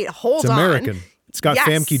 bro, wait, hold It's on. American. It's got Yes.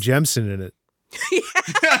 Famke Jensen in it.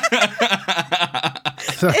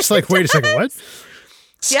 So I was like, wait a second, what?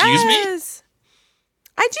 Excuse me? Yes.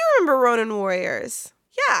 I do remember Ronin Warriors.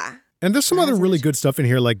 Yeah. And there's some other really good stuff in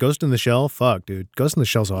here, like Ghost in the Shell. Fuck, dude. Ghost in the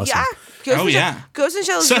Shell's awesome. Yeah. Ghost Oh, in yeah. Shell, Ghost in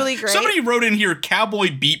Shell is really great. Somebody wrote in here Cowboy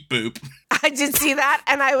Beep Boop. I did see that,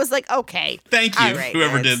 and I was like, okay. Thank you, All right,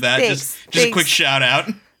 whoever Vince. did that. Thanks. Just a quick shout out.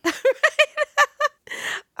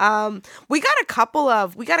 We got a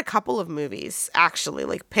couple of movies actually,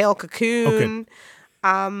 like Pale Cocoon.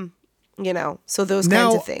 So those Now-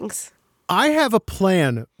 kinds of things. I have a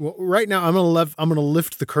plan. Well, right now, I'm gonna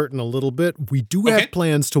lift the curtain a little bit. We do Okay. have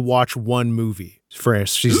plans to watch one movie for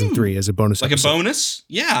season 3 as a bonus Like episode. a bonus?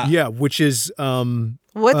 Yeah. Yeah, which is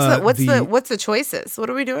What's the- the choices? What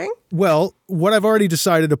are we doing? well, what I've already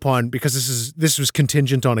decided upon, because this was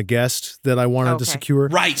contingent on a guest that I wanted to Okay. secure.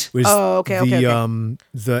 Right. Was Oh, okay,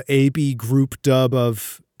 the AB group dub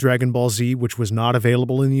of Dragon Ball Z, which was not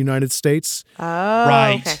available in the United States, Oh,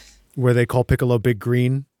 Right. okay. where they call Piccolo Big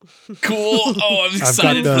Green. Cool. Oh, I'm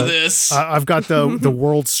excited for this. I've got the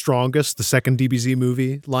World's Strongest, the second DBZ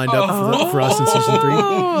movie, lined up for us in season 3.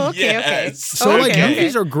 Oh, okay, Yes. So like Okay.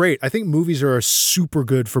 movies are great. I think movies are super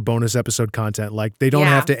good for bonus episode content. Like they don't Yeah.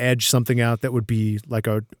 have to edge something out that would be like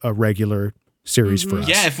a regular series for us.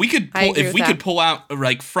 Yeah, if we could I pull, agree if with we that. could pull out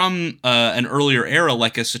like from an earlier era,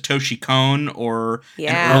 like a Satoshi Kon or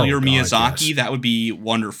Yeah. an earlier Oh, God, Miyazaki, yes. that would be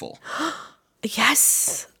wonderful.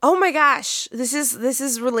 Yes. Oh my gosh. This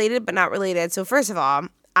is related but not related. So first of all,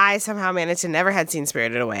 I somehow managed to never had seen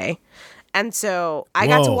Spirited Away. And so I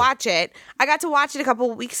got to Whoa. watch it. I got to watch it a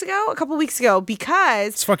couple weeks ago because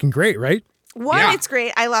It's fucking great, right? One, Yeah. it's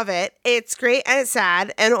great. I love it. It's great and it's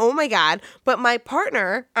sad. And oh my God. But my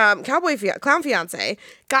partner, Clown Fiance,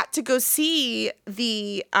 got to go see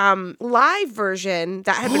the live version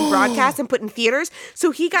that had been broadcast and put in theaters.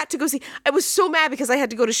 So he got to go see. I was so mad because I had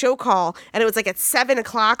to go to show call and it was like at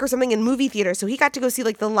 7:00 or something in movie theater. So he got to go see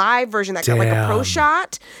like the live version that got like a pro Damn.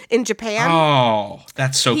 shot in Japan. Oh,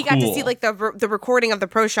 that's so He cool. got to see like the recording of the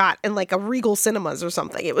pro shot in like a Regal Cinemas or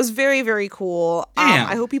something. It was very, very cool. Damn.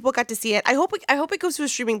 I hope people got to see it. I hope it goes to a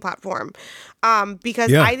streaming platform because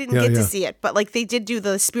Yeah, I didn't get to yeah. see it. But like they did do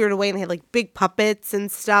the Spirit Away and they had like big puppets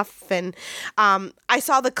and stuff. And I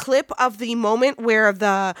saw the clip of the moment where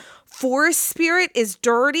the forest spirit is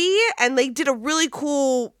dirty and they did a really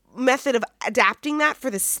cool method of adapting that for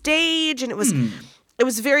the stage. And it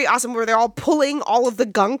was very awesome where they're all pulling all of the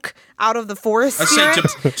gunk out of the forest I say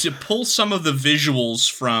spirit. to pull some of the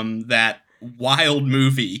visuals from that wild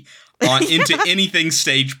movie into anything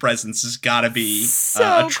stage presence has got to be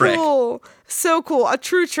a trick. Cool. So cool. A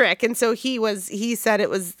true trick. And so he said it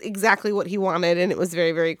was exactly what he wanted and it was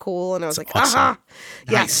very, very cool. And I was like, awesome. aha.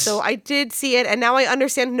 Yes. Nice. So I did see it and now I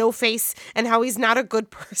understand No Face and how he's not a good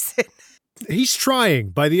person. He's trying.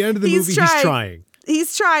 By the end of the movie, he's trying.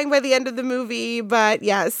 He's trying by the end of the movie, but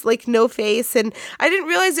yes, like No Face. And I didn't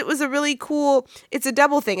realize it was a really cool, it's a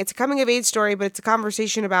double thing. It's a coming of age story, but it's a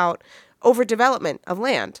conversation about overdevelopment of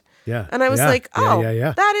land. Yeah. And I was yeah, like, oh,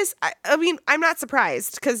 yeah. that is, I mean, I'm not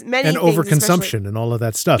surprised because many And things, overconsumption and all of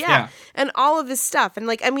that stuff. yeah. And all of this stuff. And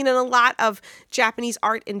like, I mean, and a lot of Japanese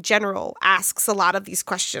art in general asks a lot of these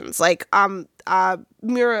questions. Like,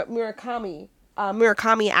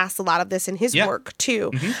 Murakami asked a lot of this in his work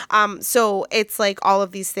too. So it's like all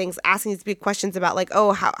of these things, asking these big questions about like,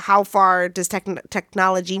 oh, how far does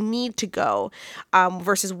technology need to go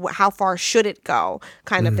versus how far should it go,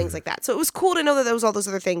 kind of things like that. So it was cool to know that there was all those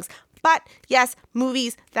other things. But yes,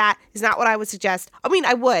 movies, that is not what I would suggest. I mean,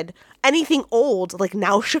 I would. Anything old, like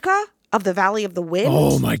Nausicaa of the Valley of the Wind.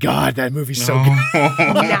 Oh my God, that movie's so good.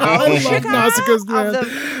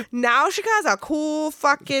 Nausicaa is a cool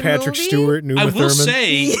fucking Patrick movie. Stewart, Uma I will Thurman.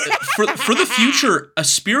 say, for the future, A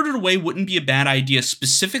Spirited Away wouldn't be a bad idea,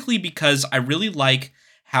 specifically because I really like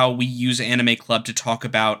how we use Anime Club to talk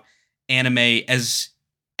about anime as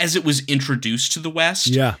it was introduced to the West.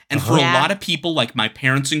 Yeah. And for a Yeah. lot of people, like my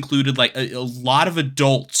parents included, like a lot of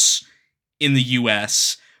adults in the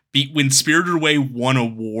US, when Spirited Away won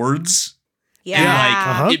awards,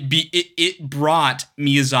 Yeah. and like it brought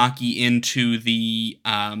Miyazaki into the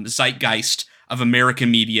zeitgeist of American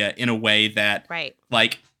media in a way that Right.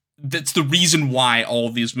 like that's the reason why all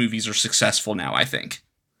of these movies are successful now, I think.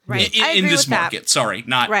 Right. I In agree this with that. market. Sorry,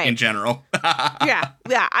 not Right. in general.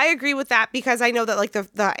 Yeah, I agree with that because I know that like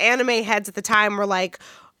the anime heads at the time were like,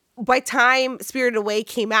 by time Spirited Away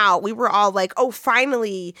came out, we were all like, oh,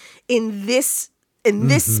 finally in this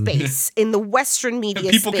space, in the Western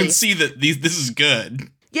media People space. can see that this is good.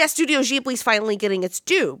 Yeah, Studio Ghibli's finally getting its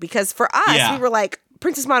due because for us, Yeah. we were like,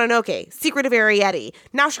 Princess Mononoke, Secret of Arrietty,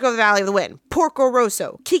 Nausicaa of the Valley of the Wind, Porco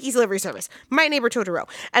Rosso, Kiki's Delivery Service, My Neighbor Totoro,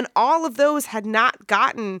 and all of those had not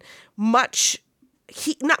gotten much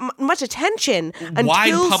attention Wide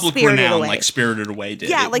until public Spirited renown Away. like Spirited Away did.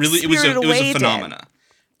 Yeah, it like really it was Spirited a Away did. phenomena.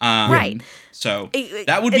 Right. So It-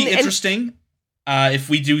 that would be and- interesting. If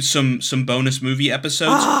we do some bonus movie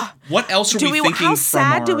episodes. What else are we thinking How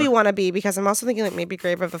sad from do our- we want to be? Because I'm also thinking like maybe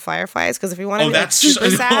Grave of the Fireflies. Because if we want to Oh, be like, that's super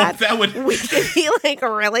so- sad, that would- we could be like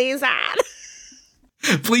really sad.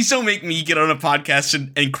 Please don't make me get on a podcast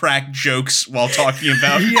and crack jokes while talking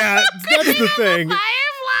about Yeah, that's the thing.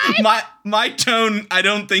 Firefly. my tone. I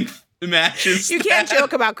don't think matches. You can't that.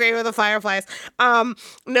 joke about Grave of the Fireflies.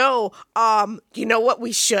 No. You know what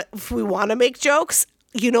we should, if we want to make jokes,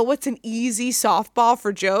 you know what's an easy softball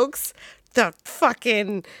for jokes? The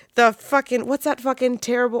fucking, what's that fucking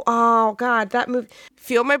terrible, oh God, that movie,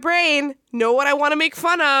 Feel My Brain, know what I want to make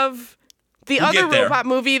fun of. The We'll other get there. robot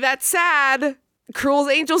movie that's sad, Cruel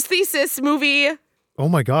Angel's Thesis movie, Oh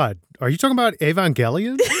my God. Are you talking about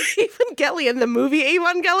Evangelion? Evangelion, the movie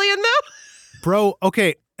Evangelion though? Bro,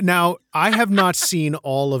 okay. Now, I have not seen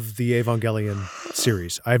all of the Evangelion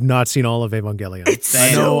series. I have not seen all of Evangelion.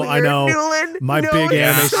 Same. I know. Newland. My No, big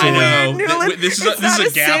it's anime so I fan. know. weird, Newland. This is It's not a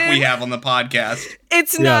gap we sin. have on the podcast.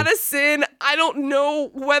 It's Yeah. not a sin. I don't know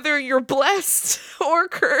whether you're blessed or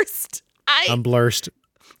cursed. I'm blurst.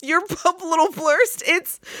 You're a little blurst.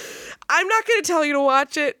 I'm not going to tell you to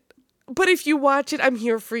watch it, but if you watch it, I'm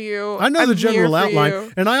here for you. I know I'm the general here for outline.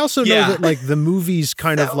 you. And I also know Yeah. that like the movies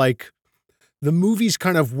kind of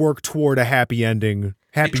work toward a happy ending. They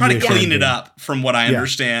Happy try to clean ending. it up, from what I Yeah.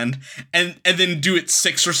 understand, and then do it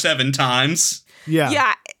 6 or 7 times. Yeah.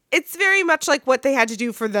 Yeah, it's very much like what they had to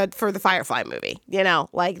do for the Firefly movie, you know,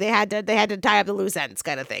 like they had to tie up the loose ends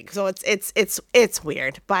kind of thing. So it's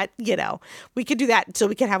weird, but you know, we could do that so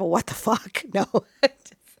we can have a what the fuck. No.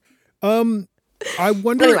 I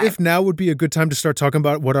wonder Anyway. if now would be a good time to start talking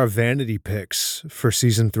about what our vanity picks for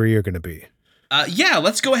season 3 are going to be. Yeah,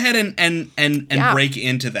 let's go ahead and Yeah. break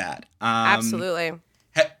into that. Absolutely.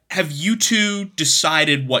 Have you two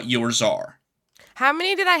decided what yours are? How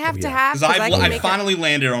many did I have to yeah. have? Because I can I make it. finally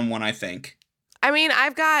landed on one, I think. I mean,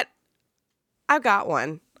 I've got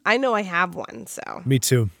one. I know I have one. So Me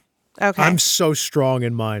too. okay, I'm so strong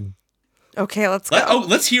in mine. okay. Let's go.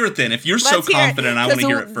 Let's hear it then. If you're so Let's hear it, confident, I want to 'cause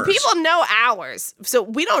hear it first. People know ours, so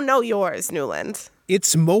we don't know yours, Newland.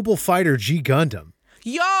 It's Mobile Fighter G Gundam.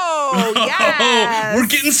 Yo, yes. We're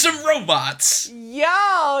getting some robots.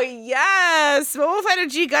 Yo, yes. Mobile Fighter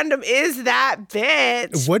G Gundam is that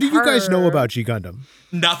bitch. What do you guys know Purr. about G Gundam?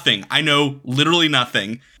 Nothing. I know literally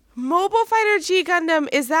nothing. Mobile Fighter G Gundam?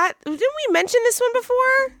 Is that? Didn't we mention this one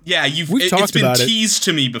before? Yeah, We've it's talked been about it. teased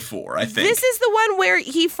to me before, I think. This is the one where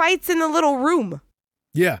he fights in the little room.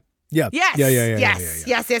 Yeah. Yeah. Yes. Yeah. Yes.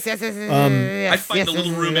 Yes. Yes. Yes. I fight in the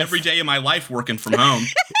little room every day of my life working from home.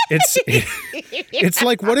 It's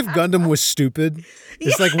like, what if Gundam was stupid?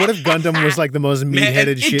 It's like, what if Gundam was like the most Man,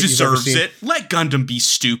 meat-headed it shit you've ever deserves seen? it. Let Gundam be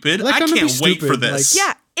stupid. Let I Gundam be can't wait for stupid, this.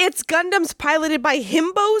 like- Yeah, it's Gundams piloted by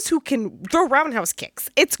himbos who can throw roundhouse kicks.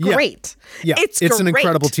 It's Yeah. great. Yeah, it's an great.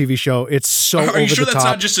 incredible TV show. It's so Are over you sure the that's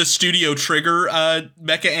top. not just a Studio Trigger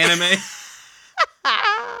mecha anime?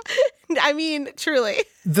 I mean, truly.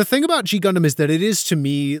 The thing about G Gundam is that it is to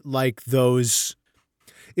me like those.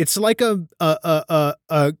 It's like a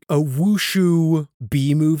wushu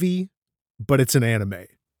B movie, but it's an anime.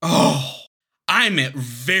 Oh, I'm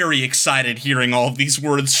very excited hearing all of these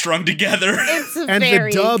words strung together. It's And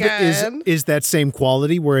very the dub good. is that same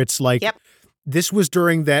quality where it's like, Yep. this was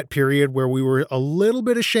during that period where we were a little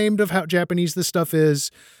bit ashamed of how Japanese this stuff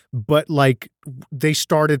is, but like they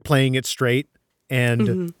started playing it straight. And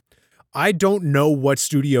Mhm. I don't know what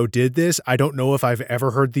studio did this. I don't know if I've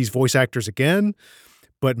ever heard these voice actors again,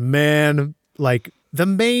 but man, like the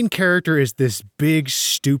main character is this big,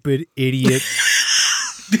 stupid idiot.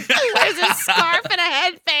 He wears a scarf and a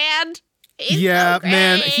headband. He's Yeah, so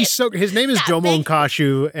man, great. his name is That Domo big-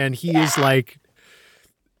 Nkashu, and he is like,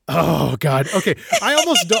 oh god. Okay, I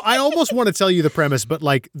almost want to tell you the premise, but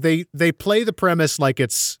like they play the premise like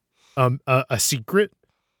it's a secret,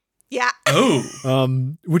 Yeah.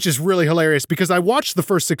 Oh, which is really hilarious because I watched the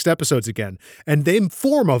first 6 episodes again, and they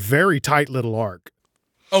form a very tight little arc.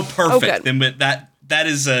 oh, perfect. good. Then that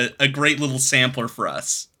is a great little sampler for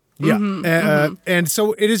us. Yeah, Mm-hmm, and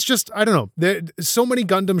so it is just I don't know. So many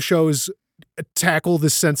Gundam shows tackle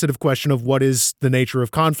this sensitive question of what is the nature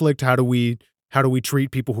of conflict. How do we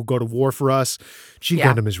treat people who go to war for us? G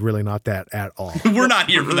Yeah. Gundam is really not that at all. We're not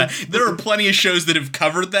here for that. There are plenty of shows that have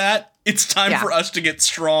covered that. It's time Yeah. for us to get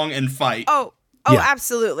strong and fight. Oh, Yeah.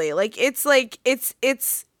 absolutely. Like it's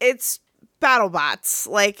battle bots.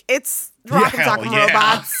 Like it's rock and hell sock yeah.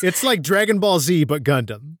 robots. It's like Dragon Ball Z but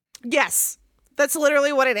Gundam. Yes. That's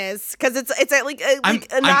literally what it is. Because it's like I'm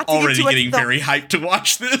not to get already too much getting the- very hyped to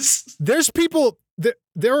watch this. There's people.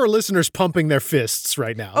 There are listeners pumping their fists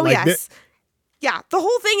right now. Oh Like, yes. Yeah, the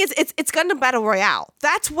whole thing is it's Gundam Battle Royale.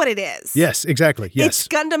 That's what it is. Yes, exactly. Yes. It's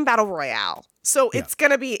Gundam Battle Royale. So it's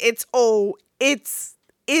gonna be it's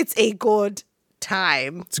a good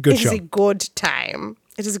time. It's a good It is show. a good time.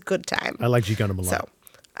 It is a good time. I like G Gundam a lot. So,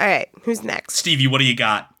 all right, who's next? Stevie, what do you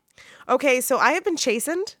got? Okay, so I have been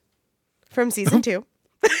chastened from season 2.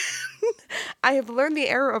 I have learned the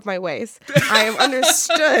error of my ways. I have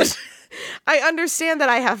understood. I understand that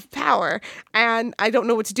I have power, and I don't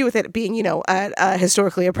know what to do with it, being, you know, a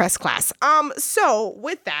historically oppressed class. So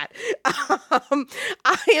with that,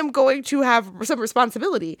 I am going to have some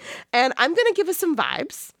responsibility, and I'm going to give us some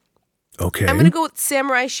vibes. Okay. I'm going to go with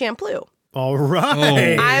Samurai Champloo. All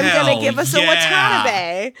right. I'm going Hell to give us a yeah.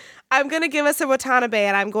 Watanabe. I'm going to give us a Watanabe,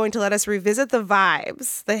 and I'm going to let us revisit the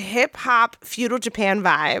vibes, the hip-hop feudal Japan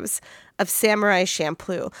vibes of Samurai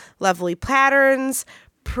Champloo. Lovely patterns,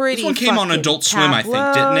 pretty This one came on fucking Adult Swim, I think,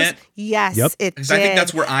 didn't it? Yes, Yep. it Because did. I think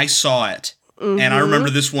that's where I saw it. And I remember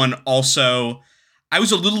this one also. I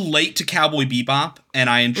was a little late to Cowboy Bebop, and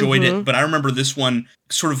I enjoyed it, but I remember this one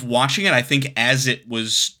sort of watching it, I think, as it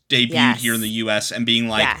was debuted Yes. here in the US and being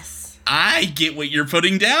like, Yes. I get what you're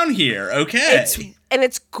putting down here. Okay. and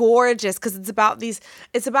it's gorgeous because it's about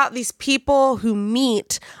these people who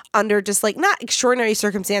meet under just like not extraordinary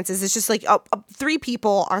circumstances. It's just like three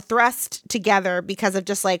people are thrust together because of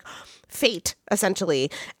just like fate,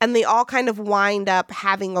 essentially, and they all kind of wind up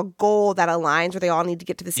having a goal that aligns where they all need to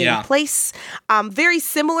get to the same place. Very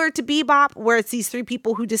similar to Bebop, where it's these three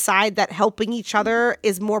people who decide that helping each other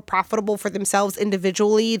is more profitable for themselves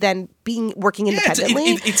individually than working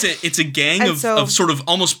independently. It's a gang of sort of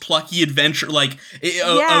almost plucky adventure, like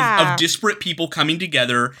of disparate people coming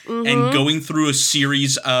together and going through a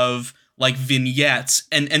series of like vignettes,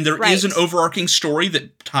 and there is an overarching story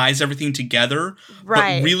that ties everything together.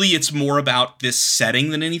 But really, it's more about this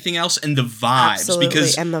setting than anything else, and the vibes.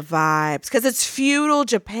 Because it's feudal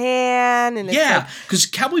Japan, and because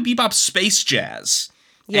Cowboy Bebop's space jazz.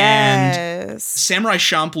 Yes. And Samurai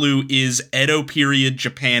Champloo is Edo period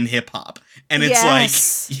Japan hip hop. And it's like,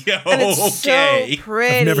 so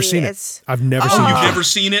pretty. I've never seen it. I've never seen it. You've never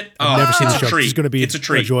seen it? I've never seen the show. Treat. It's going to be a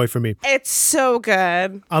joy for me. It's so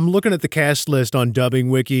good. I'm looking at the cast list on Dubbing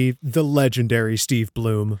Wiki. The legendary Steve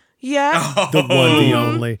Bloom. Yeah. The one, the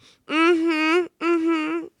only.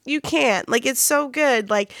 You can't. Like, it's so good.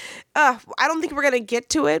 Like, I don't think we're going to get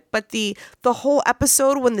to it, but the whole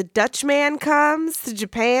episode when the Dutch man comes to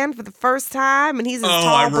Japan for the first time and he's this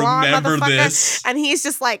tall, blonde motherfucker. And he's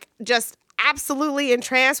just absolutely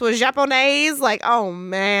entranced with Japanese. Like, oh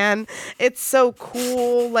man, it's so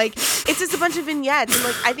cool. Like, it's just a bunch of vignettes. And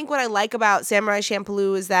like, I think what I like about Samurai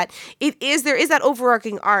Champloo is that there is that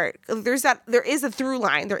overarching arc. There is a through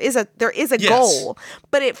line. There is a goal,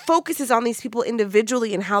 but it focuses on these people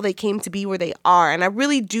individually and how they came to be where they are. And I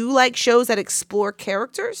really do like shows that explore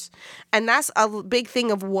characters. And that's a big thing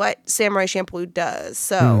of what Samurai Champloo does.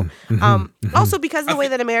 So, also because of the way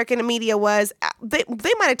that American media was, they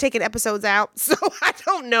might have taken episodes out. So I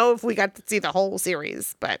don't know if we got to see the whole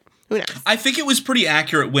series, but who knows? I think it was pretty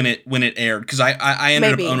accurate when it aired, because I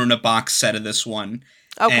ended up owning a box set of this one.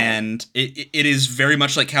 Okay. And it is very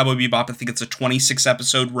much like Cowboy Bebop. I think it's a 26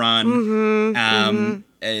 episode run.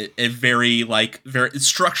 A very it's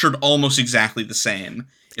structured almost exactly the same.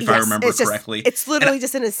 If I remember correctly. It's literally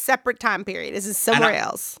just in a separate time period. This is somewhere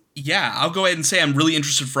else. Yeah, I'll go ahead and say I'm really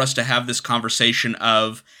interested for us to have this conversation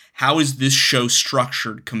of how is this show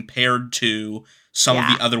structured compared to some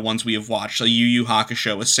of the other ones we have watched. A Yu Yu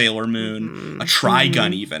Hakusho, a Sailor Moon, a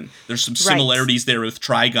Trigun even. There's some similarities there with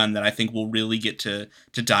Trigun that I think we'll really get to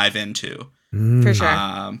dive into. For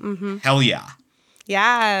sure. Hell yeah.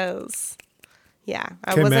 Yes. Yeah,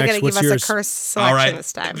 I wasn't going to give us yours? a curse selection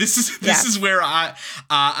this time. This is where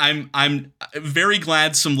I'm very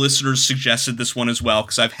glad some listeners suggested this one as well,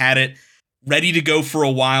 because I've had it ready to go for a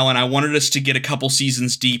while, and I wanted us to get a couple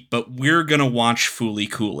seasons deep, but we're going to watch Fooly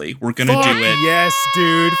Cooly. We're going to do it. Yes,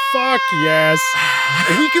 dude. Fuck yes.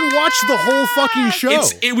 We can watch the whole fucking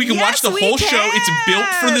show. We can watch the whole show. It's built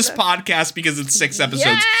for this podcast because it's 6 episodes.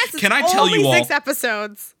 Yes, can I tell you all? 6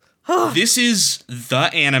 episodes. This is the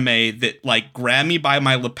anime that like grabbed me by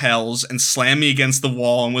my lapels and slammed me against the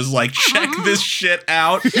wall and was like, check this shit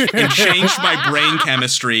out, and changed my brain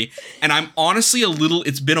chemistry. And I'm honestly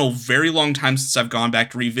it's been a very long time since I've gone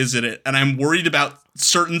back to revisit it, and I'm worried about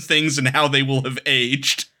certain things and how they will have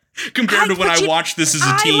aged compared to when I watched this as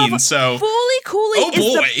a teen. So Fooly Cooly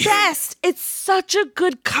is the best. It's such a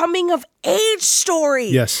good coming of age story.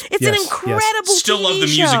 Yes. It's an incredible Still TV love the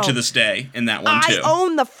music show. to this day in that one too. I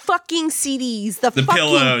own the fucking CDs. The fucking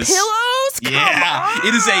pillows. Come on.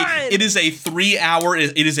 It is a 3 hour,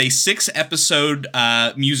 it is a 6 episode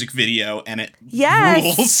music video, and it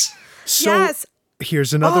rules. So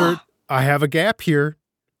here's another, I have a gap here.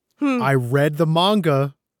 I read the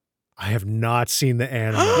manga. I have not seen the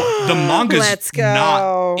anime. The manga's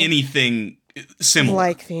not anything similar.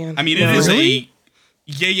 Like the anime. I mean, it is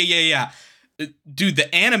yeah. Dude,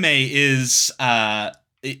 the anime is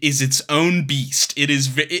its own beast. It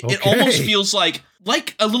is it almost feels like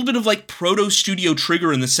a little bit of like proto Studio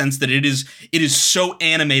Trigger in the sense that it is so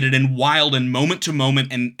animated and wild and moment to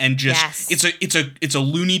moment and just it's a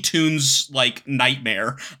Looney Tunes like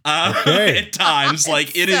nightmare at times.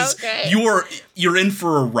 Like it is you're in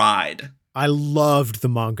for a ride. I loved the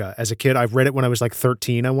manga as a kid. I read it when I was like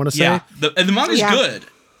 13, I want to say. Yeah, the manga's good.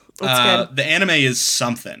 It's good. The anime is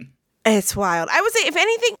something. It's wild. I would say if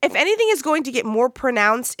anything is going to get more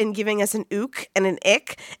pronounced in giving us an ook and an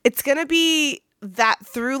ick, it's going to be that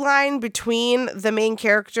through line between the main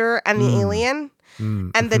character and the alien.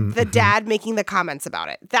 And the dad making the comments about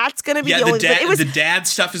it. That's going to be the only the dad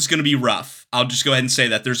stuff is going to be rough. I'll just go ahead and say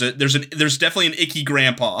that there's definitely an icky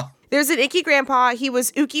grandpa. There's an icky grandpa. He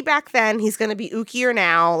was ooky back then. He's going to be ookier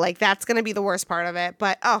now. Like, that's going to be the worst part of it.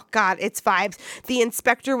 But, oh, God, it's vibes. The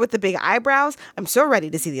inspector with the big eyebrows. I'm so ready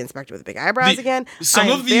to see the inspector with the big eyebrows again. Some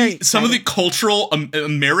of the cultural,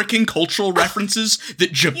 American cultural references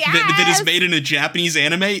that that is made in a Japanese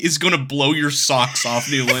anime is going to blow your socks off,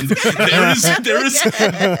 Newland. There is.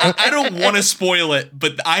 I don't want to spoil it,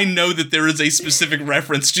 but I know that there is a specific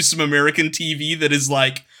reference to some American TV that is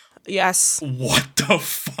like, yes. What the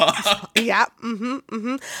fuck? Yeah.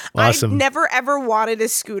 Awesome. I never ever wanted a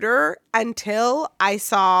scooter until I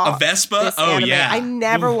saw a Vespa. Oh anime. yeah. I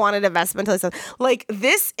never wanted a Vespa until I saw like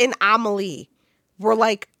this and Amelie were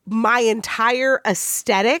like my entire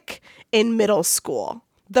aesthetic in middle school.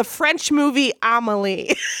 The French movie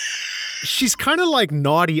Amelie. She's kind of like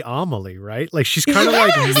naughty Amelie, right? Like she's kind of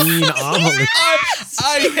like mean Amelie.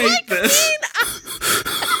 I hate this.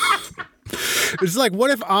 It's like, what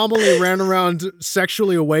if Amelie ran around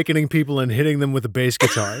sexually awakening people and hitting them with a bass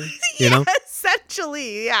guitar? You know?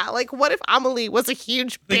 Essentially, yeah. Like, what if Amelie was a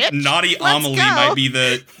huge bitch? I think Naughty Amelie might be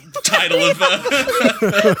the title of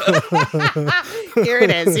Here it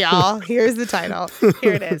is, y'all. Here's the title.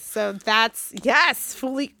 Here it is. So that's, yes,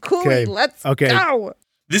 fully cool. Okay. Let's go.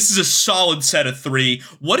 This is a solid set of 3.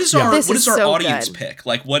 What is our so audience good. pick?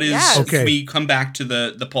 Like, what is? Okay. We come back to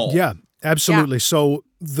the poll. Yeah, absolutely. Yeah. So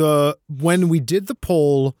when we did the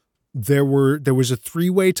poll, there was a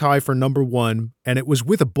 3-way tie for number 1, and it was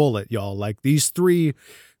with a bullet, y'all. Like these 3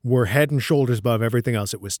 were head and shoulders above everything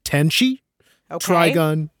else. It was Tenchi,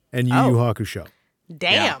 Trigun, and Yu Yu Hakusho.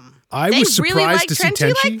 Damn. Yeah. I was surprised really like to see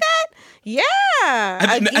Tenchi Tenchi. like that? Yeah.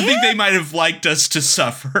 I think they might have liked us to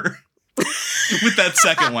suffer with that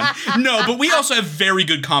second one. No, but we also have very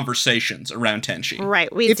good conversations around Tenchi. Right,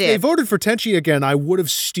 If they did. voted for Tenchi again, I would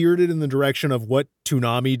have steered it in the direction of what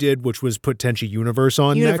Toonami did, which was put Tenchi Universe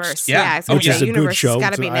on next. Yeah. It's Which is a Universe good show.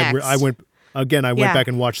 Got to be next. I went back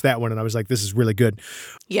and watched that one, and I was like, this is really good.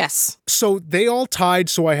 Yes. So they all tied,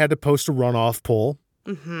 so I had to post a runoff poll.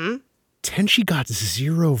 Mm-hmm. Tenchi got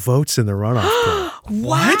 0 votes in the runoff poll.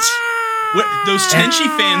 What? Those Tenchi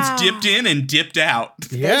fans dipped in and dipped out.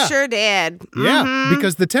 Yeah. They sure did. Yeah,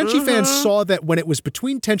 because the Tenchi fans saw that when it was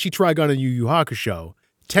between Tenchi, Trigun, and Yu Yu Hakusho,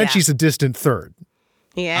 Tenchi's a distant third.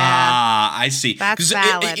 Yeah. I see. That's 'Cause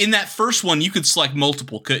valid. in that first one, you could select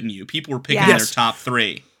multiple, couldn't you? People were picking Yes. their top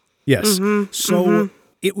 3. Yes. So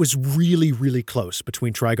it was really, really close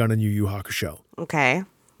between Trigun and Yu Yu Hakusho. Okay.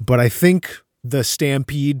 But I think the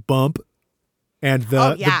Stampede bump and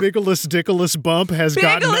the Biggles Dickless bump has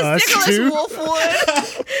gotten us too.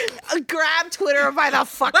 Wolfwood grab Twitter by the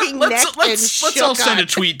fucking neck Let's and all shook send a it.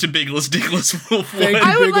 tweet to Biggles Dickless Wolfwood. Thank you.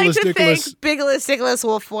 I would like Biggles to Dickless. thank Biggles Dickless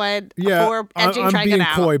Wolfwood Yeah, for edging I'm Trigun being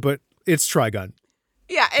out. coy, but it's Trigun.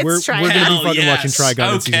 Yeah, it's We're Trigun. going to be Hell fucking yes. watching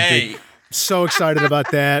Trigun in season 3. So excited about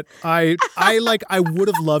that. I would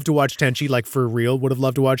have loved to watch Tenchi, like for real. Would have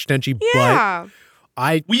loved to watch Tenchi, Yeah.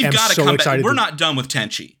 but We've am got to so come excited. back. We're not done with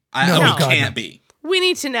Tenchi. No, we God, can't no. be. We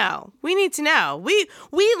need to know. We need to know. We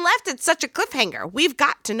left it such a cliffhanger. We've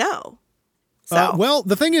got to know. So Well,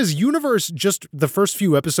 the thing is, Universe, just the first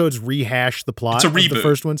few episodes rehash the plot It's a of the reboot.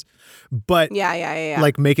 first ones, but yeah.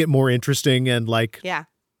 like make it more interesting and like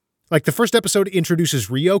the first episode introduces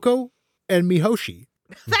Ryoko and Mihoshi.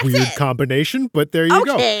 Weird combination, but there you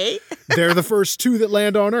go. Okay. They're the first 2 that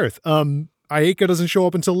land on Earth. Ayaka doesn't show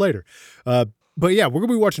up until later. But yeah, we're going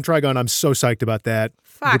to be watching Trigun. I'm so psyched about that.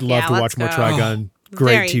 Fuck Would love yeah, to let's watch more go. Trigun.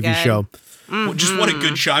 Great Very TV good. show. Well, just what a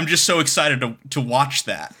good show. I'm just so excited to watch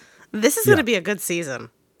that. This is going to be a good season.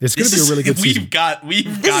 It's going to be a really good season. We've got This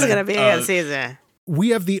is going to be a good season. We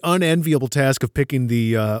have the unenviable task of picking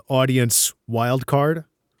the audience wild card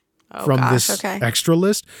from this extra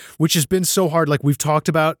list, which has been so hard. Like we've talked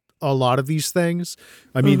about a lot of these things.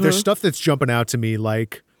 I mean, there's stuff that's jumping out to me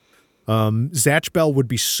like Zatch Bell would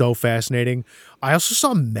be so fascinating. I also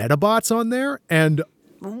saw Metabots on there, and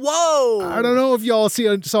Whoa. I don't know if y'all saw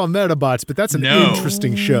Metabots, but that's an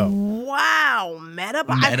interesting show. Wow.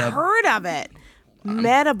 Metabots. I've heard of it.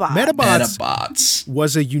 Metabots. Metabots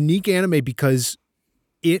was a unique anime because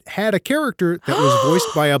it had a character that was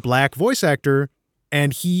voiced by a black voice actor,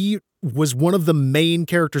 and he was one of the main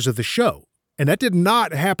characters of the show. And that did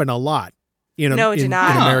not happen a lot in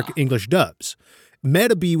American English dubs.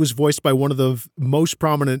 Metabee was voiced by one of the most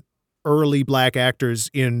prominent early black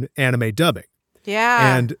actors in anime dubbing.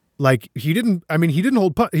 Yeah. And like he didn't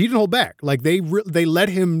hold back. Like they let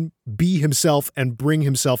him be himself and bring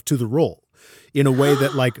himself to the role in a way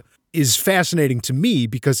that like is fascinating to me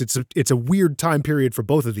because it's a weird time period for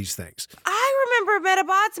both of these things. I remember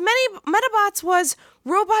Metabots. Metabots was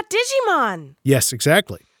Robot Digimon. Yes,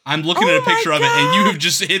 exactly. I'm looking at a picture of it, and you have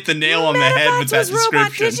just hit the nail on the head with that description.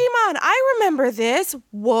 Robot Digimon. I remember this.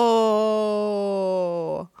 Whoa.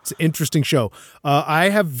 It's an interesting show. I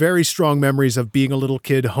have very strong memories of being a little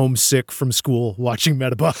kid homesick from school watching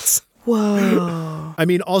Metabots. Whoa. I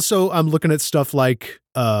mean, also, I'm looking at stuff like,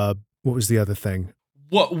 what was the other thing?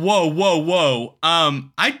 Whoa.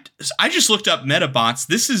 I just looked up Metabots.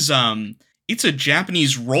 This is, it's a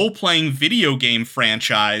Japanese role-playing video game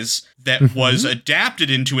franchise that was adapted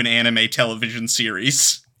into an anime television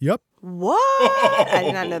series. Yep. What? I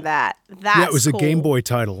did not know that. That's it was cool. a Game Boy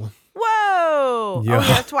title. Whoa. Yeah. Oh, yeah,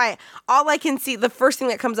 that's why all I can see, the first thing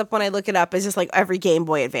that comes up when I look it up is just like every Game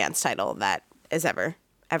Boy Advance title that has ever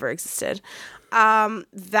existed.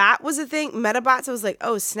 That was a thing. Metabots, I was like,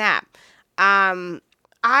 oh, snap.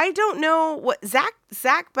 I don't know what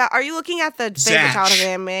Zach Bell. Are you looking at the favorite childhood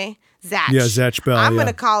anime? Zach. Yeah, Zach Bell. I'm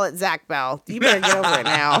gonna call it Zach Bell. You better get over it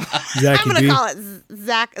now. I'm gonna call it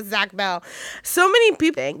Zach Bell. So many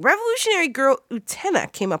people. Revolutionary Girl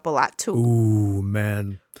Utena came up a lot too. Ooh,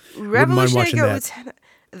 man. Revolutionary Girl Utena.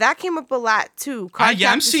 That came up a lot too.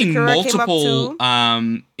 Yeah, I'm seeing multiple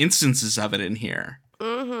instances of it in here.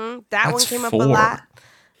 That That's one came 4. up a lot.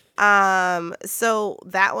 So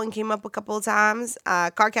that one came up a couple of times.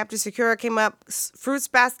 Cardcaptor Sakura came up. Fruits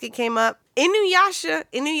Basket came up.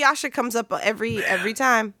 Inuyasha comes up every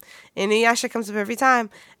time. Inuyasha comes up every time,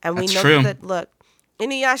 and we know that. Look,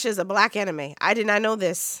 Inuyasha is a black anime. I did not know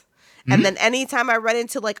this. And then anytime I run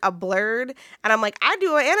into like a blurred, and I'm like, I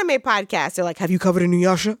do an anime podcast. They're like, have you covered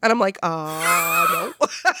Inuyasha? And I'm like, no.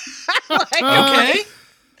 Okay.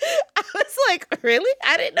 I was like, really?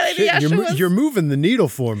 I didn't know Inuyasha was. You're moving the needle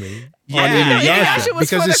for me. Yeah, Inuyasha was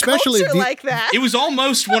because especially like that. It was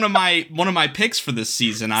almost one of my picks for this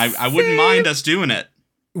season. I wouldn't mind us doing it.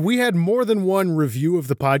 We had more than one review of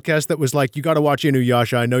the podcast that was like, you got to watch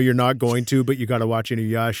Inuyasha. I know you're not going to, but you got to watch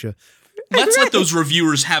Inuyasha. Let's let those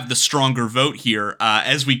reviewers have the stronger vote here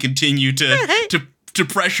as we continue to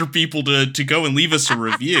pressure people to go and leave us a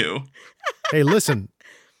review. Hey, listen.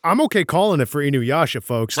 I'm okay calling it for Inuyasha,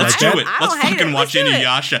 folks. Let's do it. Let's fucking watch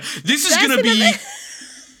Inuyasha. This is going to be...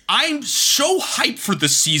 I'm so hyped for the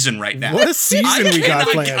season right now. What a season we got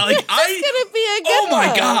planned. It's going to be a good one.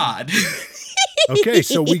 My God. Okay,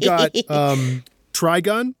 so we got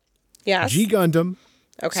Trigun, yes. G Gundam,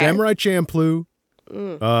 Samurai Champloo,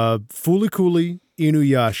 Fooly Cooly,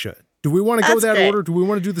 Inuyasha. Do we want to go that order? Do we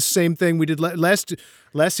want to do the same thing we did last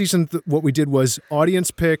season? What we did was audience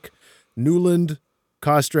pick, Newland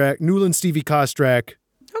Stevie Kostrak,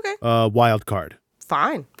 wild card.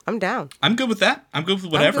 Fine, I'm down. I'm good with that. I'm good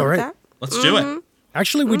with whatever. All right, let's do it.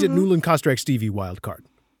 Actually, we did Newland Kostrak Stevie wild card.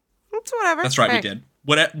 It's whatever. That's right, we did.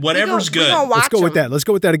 Whatever's good. Let's go with that. Let's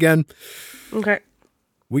go with that again. Okay.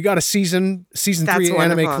 We got a season 3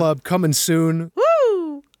 Anime Club coming soon.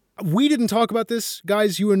 Woo! We didn't talk about this,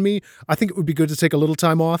 guys, you and me. I think it would be good to take a little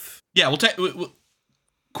time off. Yeah, we'll take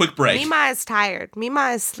quick break. Mima is tired.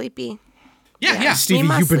 Mima is sleepy. Yeah. Stevie,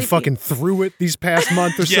 you've been fucking through it these past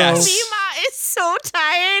month or Yes. so. Mima is so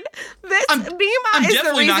tired. I'm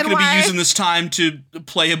definitely not going to be using this time to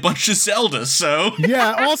play a bunch of Zelda, so.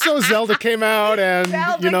 Yeah, also Zelda came out, and,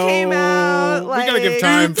 Zelda came out, we got to give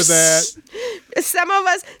time for that. Some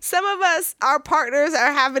of us, our partners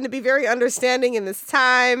are having to be very understanding in this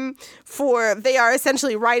time, for they are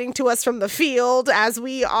essentially writing to us from the field as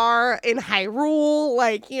we are in Hyrule,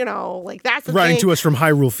 that's the Writing thing. to us from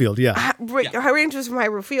Hyrule Field, yeah. Writing to us from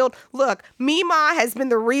Hyrule Field. Look, Mima has been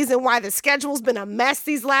the reason why the schedule's been a mess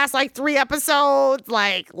these last 3 episodes.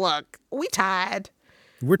 Look, we tired.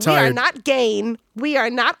 We're tired. We are not gain. We are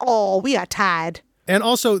not all. We are tired. And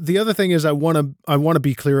also, the other thing is I want to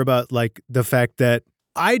be clear about the fact that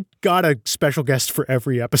I got a special guest for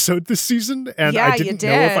every episode this season, and I didn't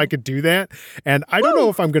know if I could do that. And I don't know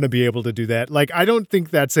if I'm going to be able to do that. I don't think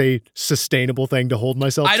that's a sustainable thing to hold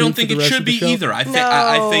myself to. I don't think it should be either. I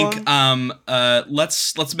think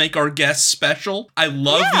let's make our guests special. I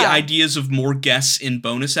love the ideas of more guests in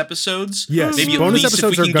bonus episodes. Yes, maybe bonus at least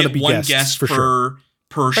episodes if we are can get be one guests, guest for sure.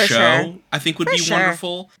 per show, sure. I think would be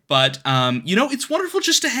wonderful. But it's wonderful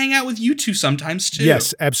just to hang out with you two sometimes too.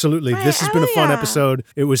 Yes, absolutely. This has been a fun episode.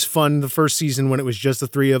 It was fun the first season when it was just the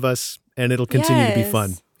 3 of us, and it'll continue to be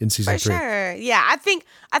fun in season 3. For sure. Yeah, I think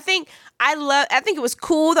it was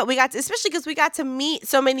cool that we got to, especially because we got to meet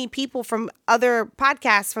so many people from other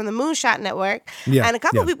podcasts from the Moonshot Network, and a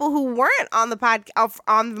couple of people who weren't on the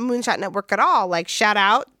on the Moonshot Network at all. Shout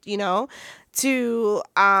out, to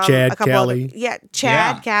Chad, a couple Callie.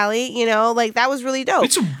 Chad, Callie, you know, like that was really dope.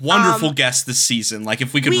 It's a wonderful guest this season. Like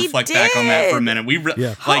if we could we reflect back on that for a did.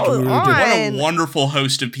 minute, Hold what a on. wonderful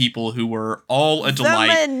host of people who were all a The delight.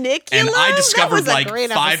 Maniculum? And I That discovered was a like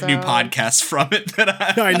great 5 new episode. podcasts from it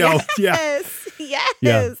that I know. Yeah. Yes.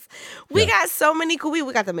 Yeah. We Yeah. got so many cool.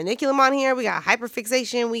 We got the Maniculum on here. We got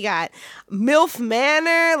Hyperfixation. We got MILF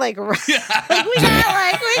Manor. Like we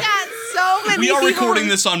got so many. we are people. recording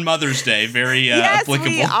this on Mother's Day. Very Yes,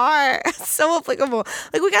 applicable. we are so applicable.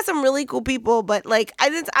 Like we got some really cool people, but like I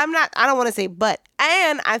don't want to say but,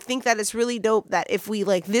 and I think that it's really dope that if we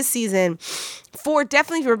like this season,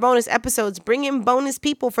 definitely for bonus episodes, bring in bonus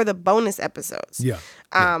people for the bonus episodes. Yeah.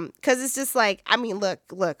 Because it's just like, I mean,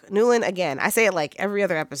 look, Newland, again, I say it like every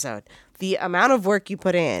other episode. The amount of work you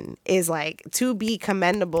put in is like to be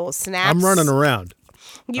commendable. Snaps. I'm running around.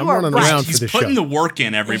 You I'm are running right. around for He's this putting show. the work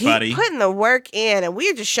in, everybody. He's putting the work in, and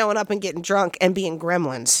we're just showing up and getting drunk and being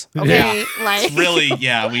gremlins. Okay, like Really,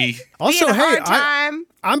 yeah, we. Also, being a hey, hard time.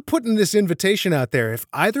 I'm putting this invitation out there. If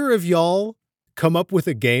either of y'all come up with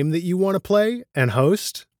a game that you want to play and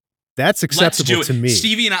host, that's Let's acceptable do it, to me.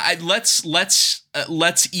 Stevie and I.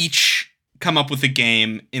 Let's each come up with a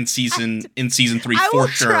game in season 3 I for will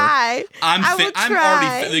sure. try. I will I'm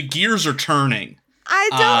try. already. The gears are turning. I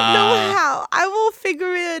don't know how. I will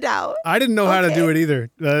figure it out. I didn't know how to do it either.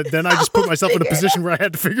 Then I just put myself in a position where I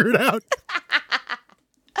had to figure it out.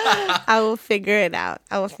 I will figure it out.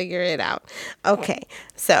 Okay,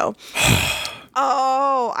 so,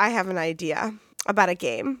 I have an idea about a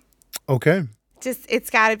game. Okay. Just it's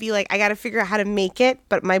got to be like I got to figure out how to make it,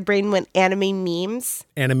 but my brain went anime memes.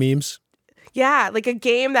 Animemes. Yeah, like a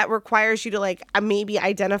game that requires you to like maybe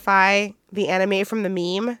identify the anime from the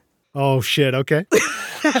meme. Oh, shit. Okay.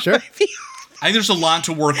 Sure. I think there's a lot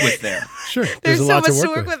to work with there. Sure. There's a so lot much to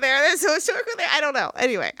work with. there. There's so much to work with there. I don't know.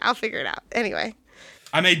 Anyway, I'll figure it out. Anyway.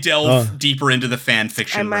 I may delve deeper into the fan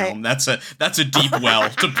fiction realm. That's a deep well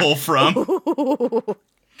to pull from.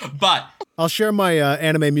 But I'll share my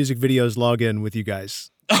anime music videos login with you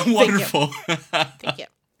guys. wonderful. Thank you.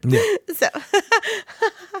 Yeah. So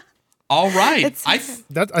All right. It's- I think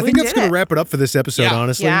that's did going it. to wrap it up for this episode, Yeah.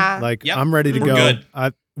 honestly. Yeah. Like, Yep. I'm ready to We're go. good.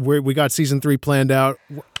 We got season 3 planned out.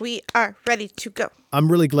 we are ready to go.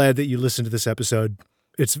 I'm really glad that you listened to this episode.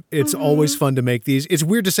 It's always fun to make these. It's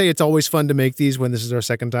weird to say it's always fun to make these when this is our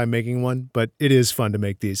second time making one, but it is fun to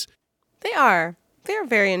make these. They are. They're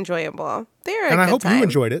very enjoyable. They're a And I good hope time. you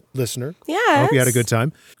enjoyed it, listener. Yeah. I hope you had a good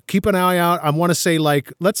time. Keep an eye out. I want to say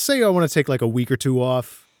let's say I want to take like a week or 2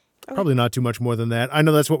 off. Probably not too much more than that. I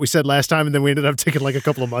know that's what we said last time, and then we ended up taking like a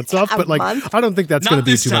couple of months off. But like, month? I don't think that's Not going to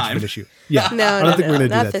be this too much of time. an issue. Yeah, No, I don't think we're going to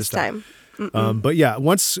do not that this time. But yeah,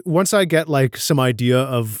 once I get like some idea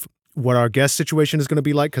of what our guest situation is going to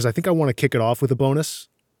be like, because I think I want to kick it off with a bonus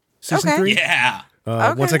season Okay. 3. yeah.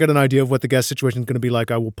 Once I get an idea of what the guest situation is going to be like,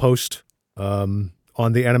 I will post on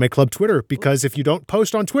the Anime Club Twitter, because if you don't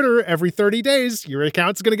post on Twitter every 30 days, your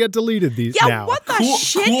account's going to get deleted Yeah, now. what the Cool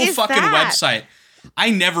shit is fucking that? website.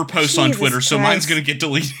 I never post on Jesus Twitter, so mine's Christ. gonna get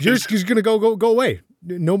deleted. Yours is going to go away.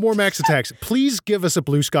 No more Max Attacks. Please give us a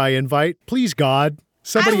Blue Sky invite. Please, God.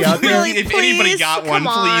 Somebody I out there. really- if anybody please, got one,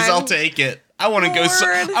 come please, on. I'll take it. I want to go. Lord.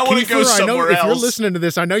 I want to go Kiefer, I know somewhere if else. you're listening to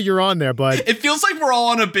this, I know you're on there, bud. It feels like we're all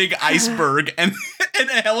on a big iceberg, and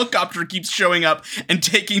a helicopter keeps showing up and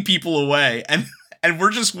taking people away, and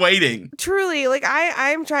we're just waiting. Truly, like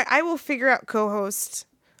I'm trying. I will figure out co-host.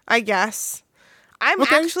 I guess. I'm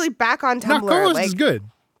Okay. actually back on No, Tumblr. co-host like, is good.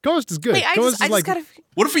 Co-host is good. Like, I Co-host just is like, gotta.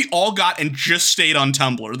 What if we all got and just stayed on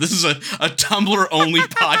Tumblr? This is a Tumblr only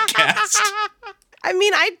podcast. I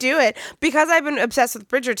mean, I do it because I've been obsessed with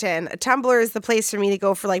Bridgerton. Tumblr is the place for me to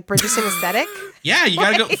go for like Bridgerton aesthetic. Yeah, you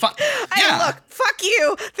gotta go. Yeah, Look, fuck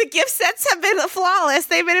you. The gift sets have been flawless.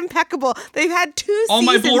 They've been impeccable. They've had 2 All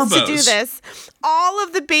my seasons to do Blorbos. this. All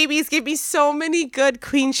of the babies give me so many good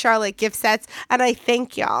Queen Charlotte gift sets, and I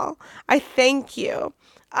thank y'all. I thank you.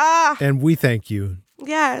 and we thank you.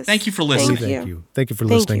 Yes. Thank you for We listening. Thank thank you. you. Thank you for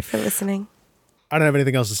Thank listening. you for listening. I don't have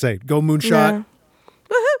anything else to say. Go Moonshot. No.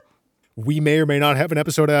 Woohoo. We may or may not have an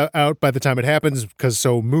episode out by the time it happens, because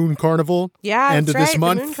Moon Carnival Yeah, end that's of this right. The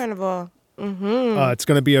month. Moon Carnival. It's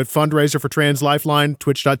going to be a fundraiser for Trans Lifeline,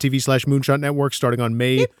 twitch.tv/Moonshot Network, starting on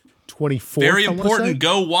May 24th. Very I wanna important. say.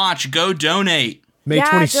 Go watch. Go donate. May Yeah,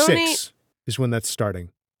 26th donate. is when that's starting.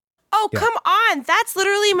 Oh, Yeah. come on. That's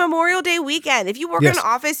literally Memorial Day weekend. If you work Yes. in an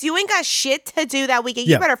office, you ain't got shit to do that weekend.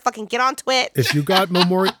 Yeah. You better fucking get on Twitch. If you got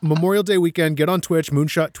Memorial Day weekend, get on Twitch,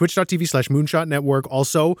 twitch.tv/Moonshot Network.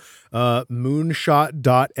 Also,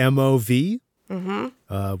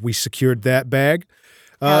 moonshot.mov. We secured that bag.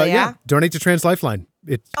 Hell yeah. Donate to Trans Lifeline.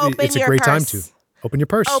 It's Open a your great purse. time to. Open your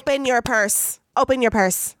purse. Open your purse. Open your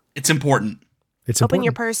purse. It's important. It's Open important.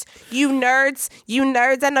 your purse. You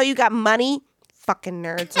nerds. I know you got money. Fucking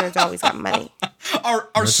nerds. Nerds always got money. Our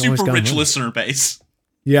always super got rich money. listener base.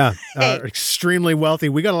 Yeah, Hey. extremely wealthy.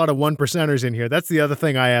 We got a lot of 1%ers in here. That's the other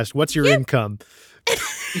thing I asked. What's your income?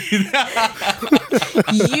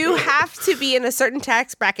 You have to be in a certain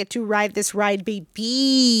tax bracket to ride this ride,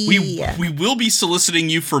 baby. We will be soliciting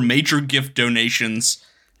you for major gift donations.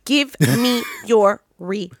 Give me your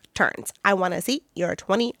returns. I want to see your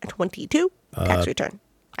 2022 tax return.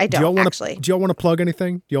 I Do y'all don't want actually. to? Do y'all want to plug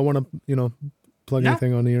anything? Do y'all want to, plug No.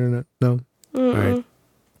 anything on the internet? No. All right.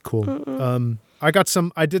 Cool. I did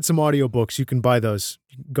some audiobooks. You can buy those.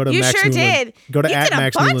 Go to You Max sure Newland. did. Go to You did a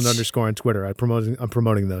 @Max bunch. Newland _ on Twitter. I'm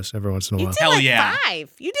promoting those every once in a You while. did Hell like yeah.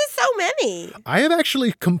 5. You did so many. I have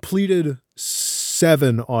actually completed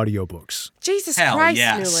 7 audiobooks, Jesus Hell Christ,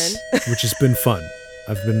 yes. Newland. which has been fun.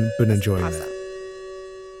 I've been enjoying Awesome. that.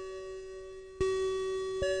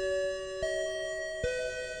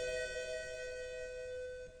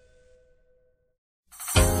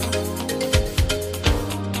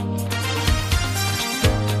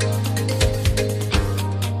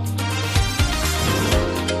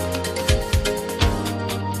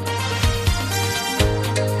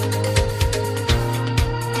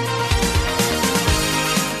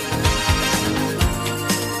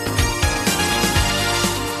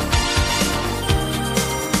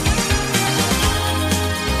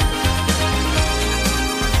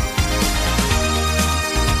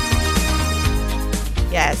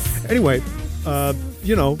 Yes. Anyway,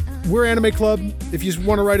 we're Anime Club. If you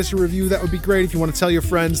want to write us a review, that would be great. If you want to tell your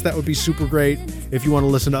friends, that would be super great. If you want to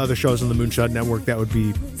listen to other shows on the Moonshot Network, that would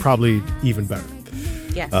be probably even better.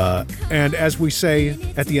 Yes. And as we say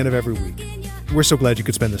at the end of every week, we're so glad you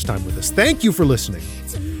could spend this time with us. Thank you for listening.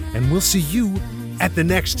 And we'll see you at the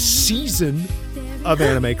next season of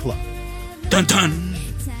Anime Club. Dun dun.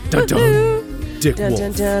 Dun dun. Dick Dun,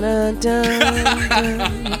 Wolf. dun, dun, dun,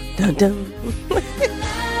 dun, dun, dun.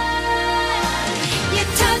 You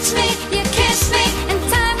touch me, you kiss me, and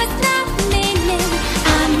time is not meaning.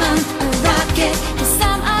 I'm on a rocket to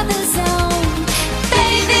some other zone.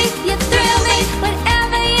 Baby, you thrill me,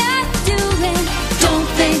 whatever you're doing. Don't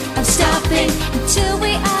think of stopping until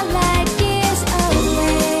we are like years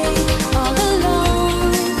away, all alone.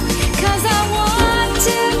 'Cause I want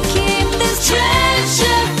to keep this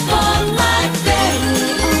treasure for my very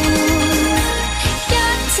own.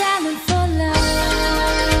 Your talent for love.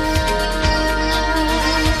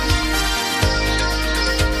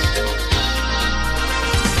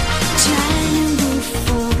 Trying to move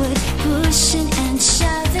forward, pushing and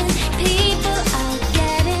shoving. People are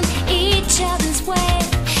getting each other's way.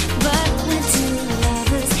 But when two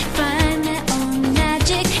lovers find their own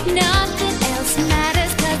magic, nothing else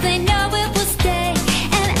matters 'cause they know it will stay.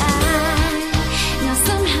 And I know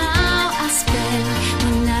somehow I spell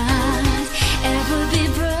will not ever be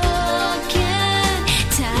broken.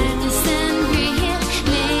 Timeless and real,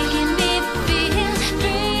 making me feel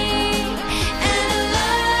free and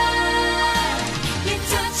alive. You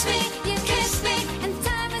touch me, you kiss me, and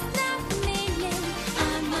time is not meaning.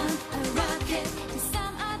 I'm on a rocket to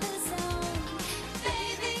some other zone.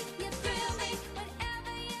 Baby, you thrill me,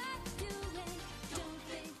 whatever you're doing. Don't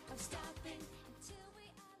think of stopping until we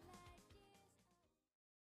are like.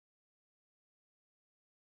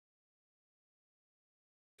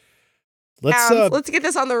 Let's get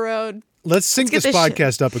this on the road. Let's sync get this this shit.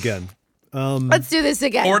 podcast up again. Let's do this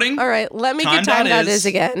again. Recording? All right, let me get Time time dot this is.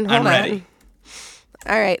 again. Hold I'm on. ready.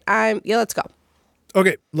 All right, let's go.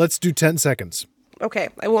 Okay, let's do 10 seconds. Okay,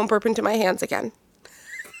 I won't burp into my hands again.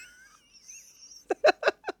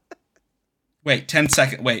 Wait, 10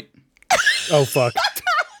 seconds. Wait. Oh, fuck.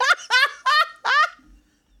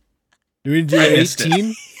 Do we do I missed it.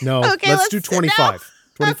 18? No, Okay, let's let's- do 25.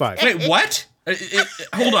 25. Wait, what?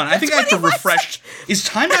 Hold on. I think I have to refresh. Is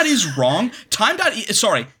time.is wrong?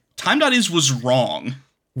 Time.is was wrong.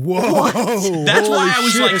 Whoa. That's why holy I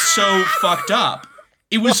was shit. like so fucked up.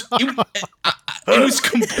 It was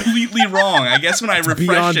completely wrong. I guess when I refreshed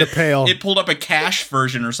beyond it, the pale. it pulled up a cache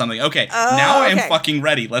version or something. Okay, now I am okay. fucking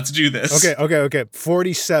ready. Let's do this. Okay.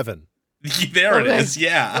 47. There it Okay. is.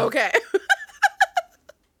 Yeah. Okay.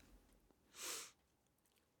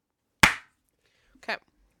 Okay.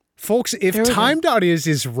 Folks, if There we go. time.is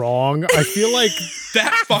is wrong, I feel like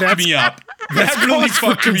That fucked me up. That really cause for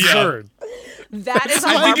fucked me up. concern. That is a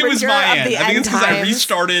I think it was harbinger my of end. the I think end it's because I times.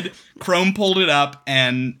 restarted, Chrome pulled it up,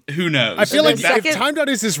 and who knows? I feel the like second- if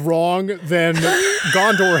time.is is wrong, then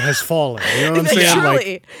Gondor has fallen. You know what I'm saying? Like,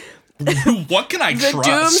 Truly. What can I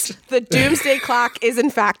trust? The doomsday clock is in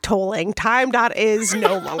fact tolling. Time.is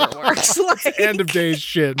no longer works. Like, End of days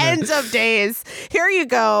shit. Man. Ends of days. Here you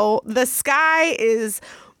go. The sky is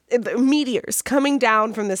meteors coming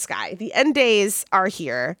down from the sky. The end days are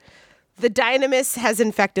here. The Dynamis has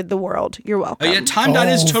infected the world. You're welcome. Oh, yeah,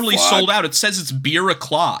 Time.is totally sold out. It says it's beer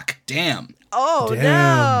o'clock. Damn. Oh,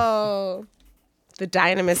 no. The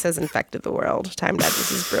Dynamis has infected the world.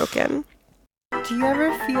 Time.is is broken. Do you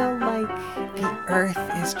ever feel like the Earth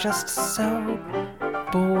is just so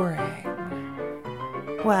boring?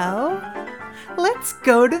 Well, let's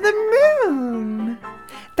go to the moon.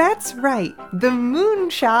 That's right, the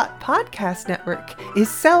Moonshot Podcast Network is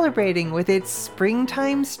celebrating with its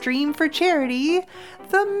springtime stream for charity,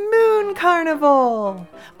 the Moon Carnival,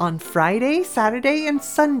 on Friday, Saturday, and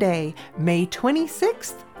Sunday, May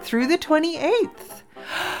 26th through the 28th.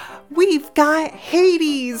 We've got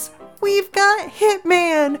Hades, we've got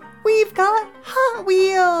Hitman, we've got Hot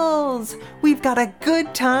Wheels. We've got a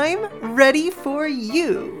good time ready for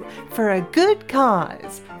you, for a good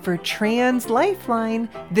cause, for Trans Lifeline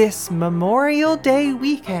this Memorial Day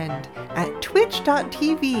weekend at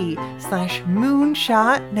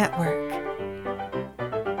twitch.tv/Moonshot Network.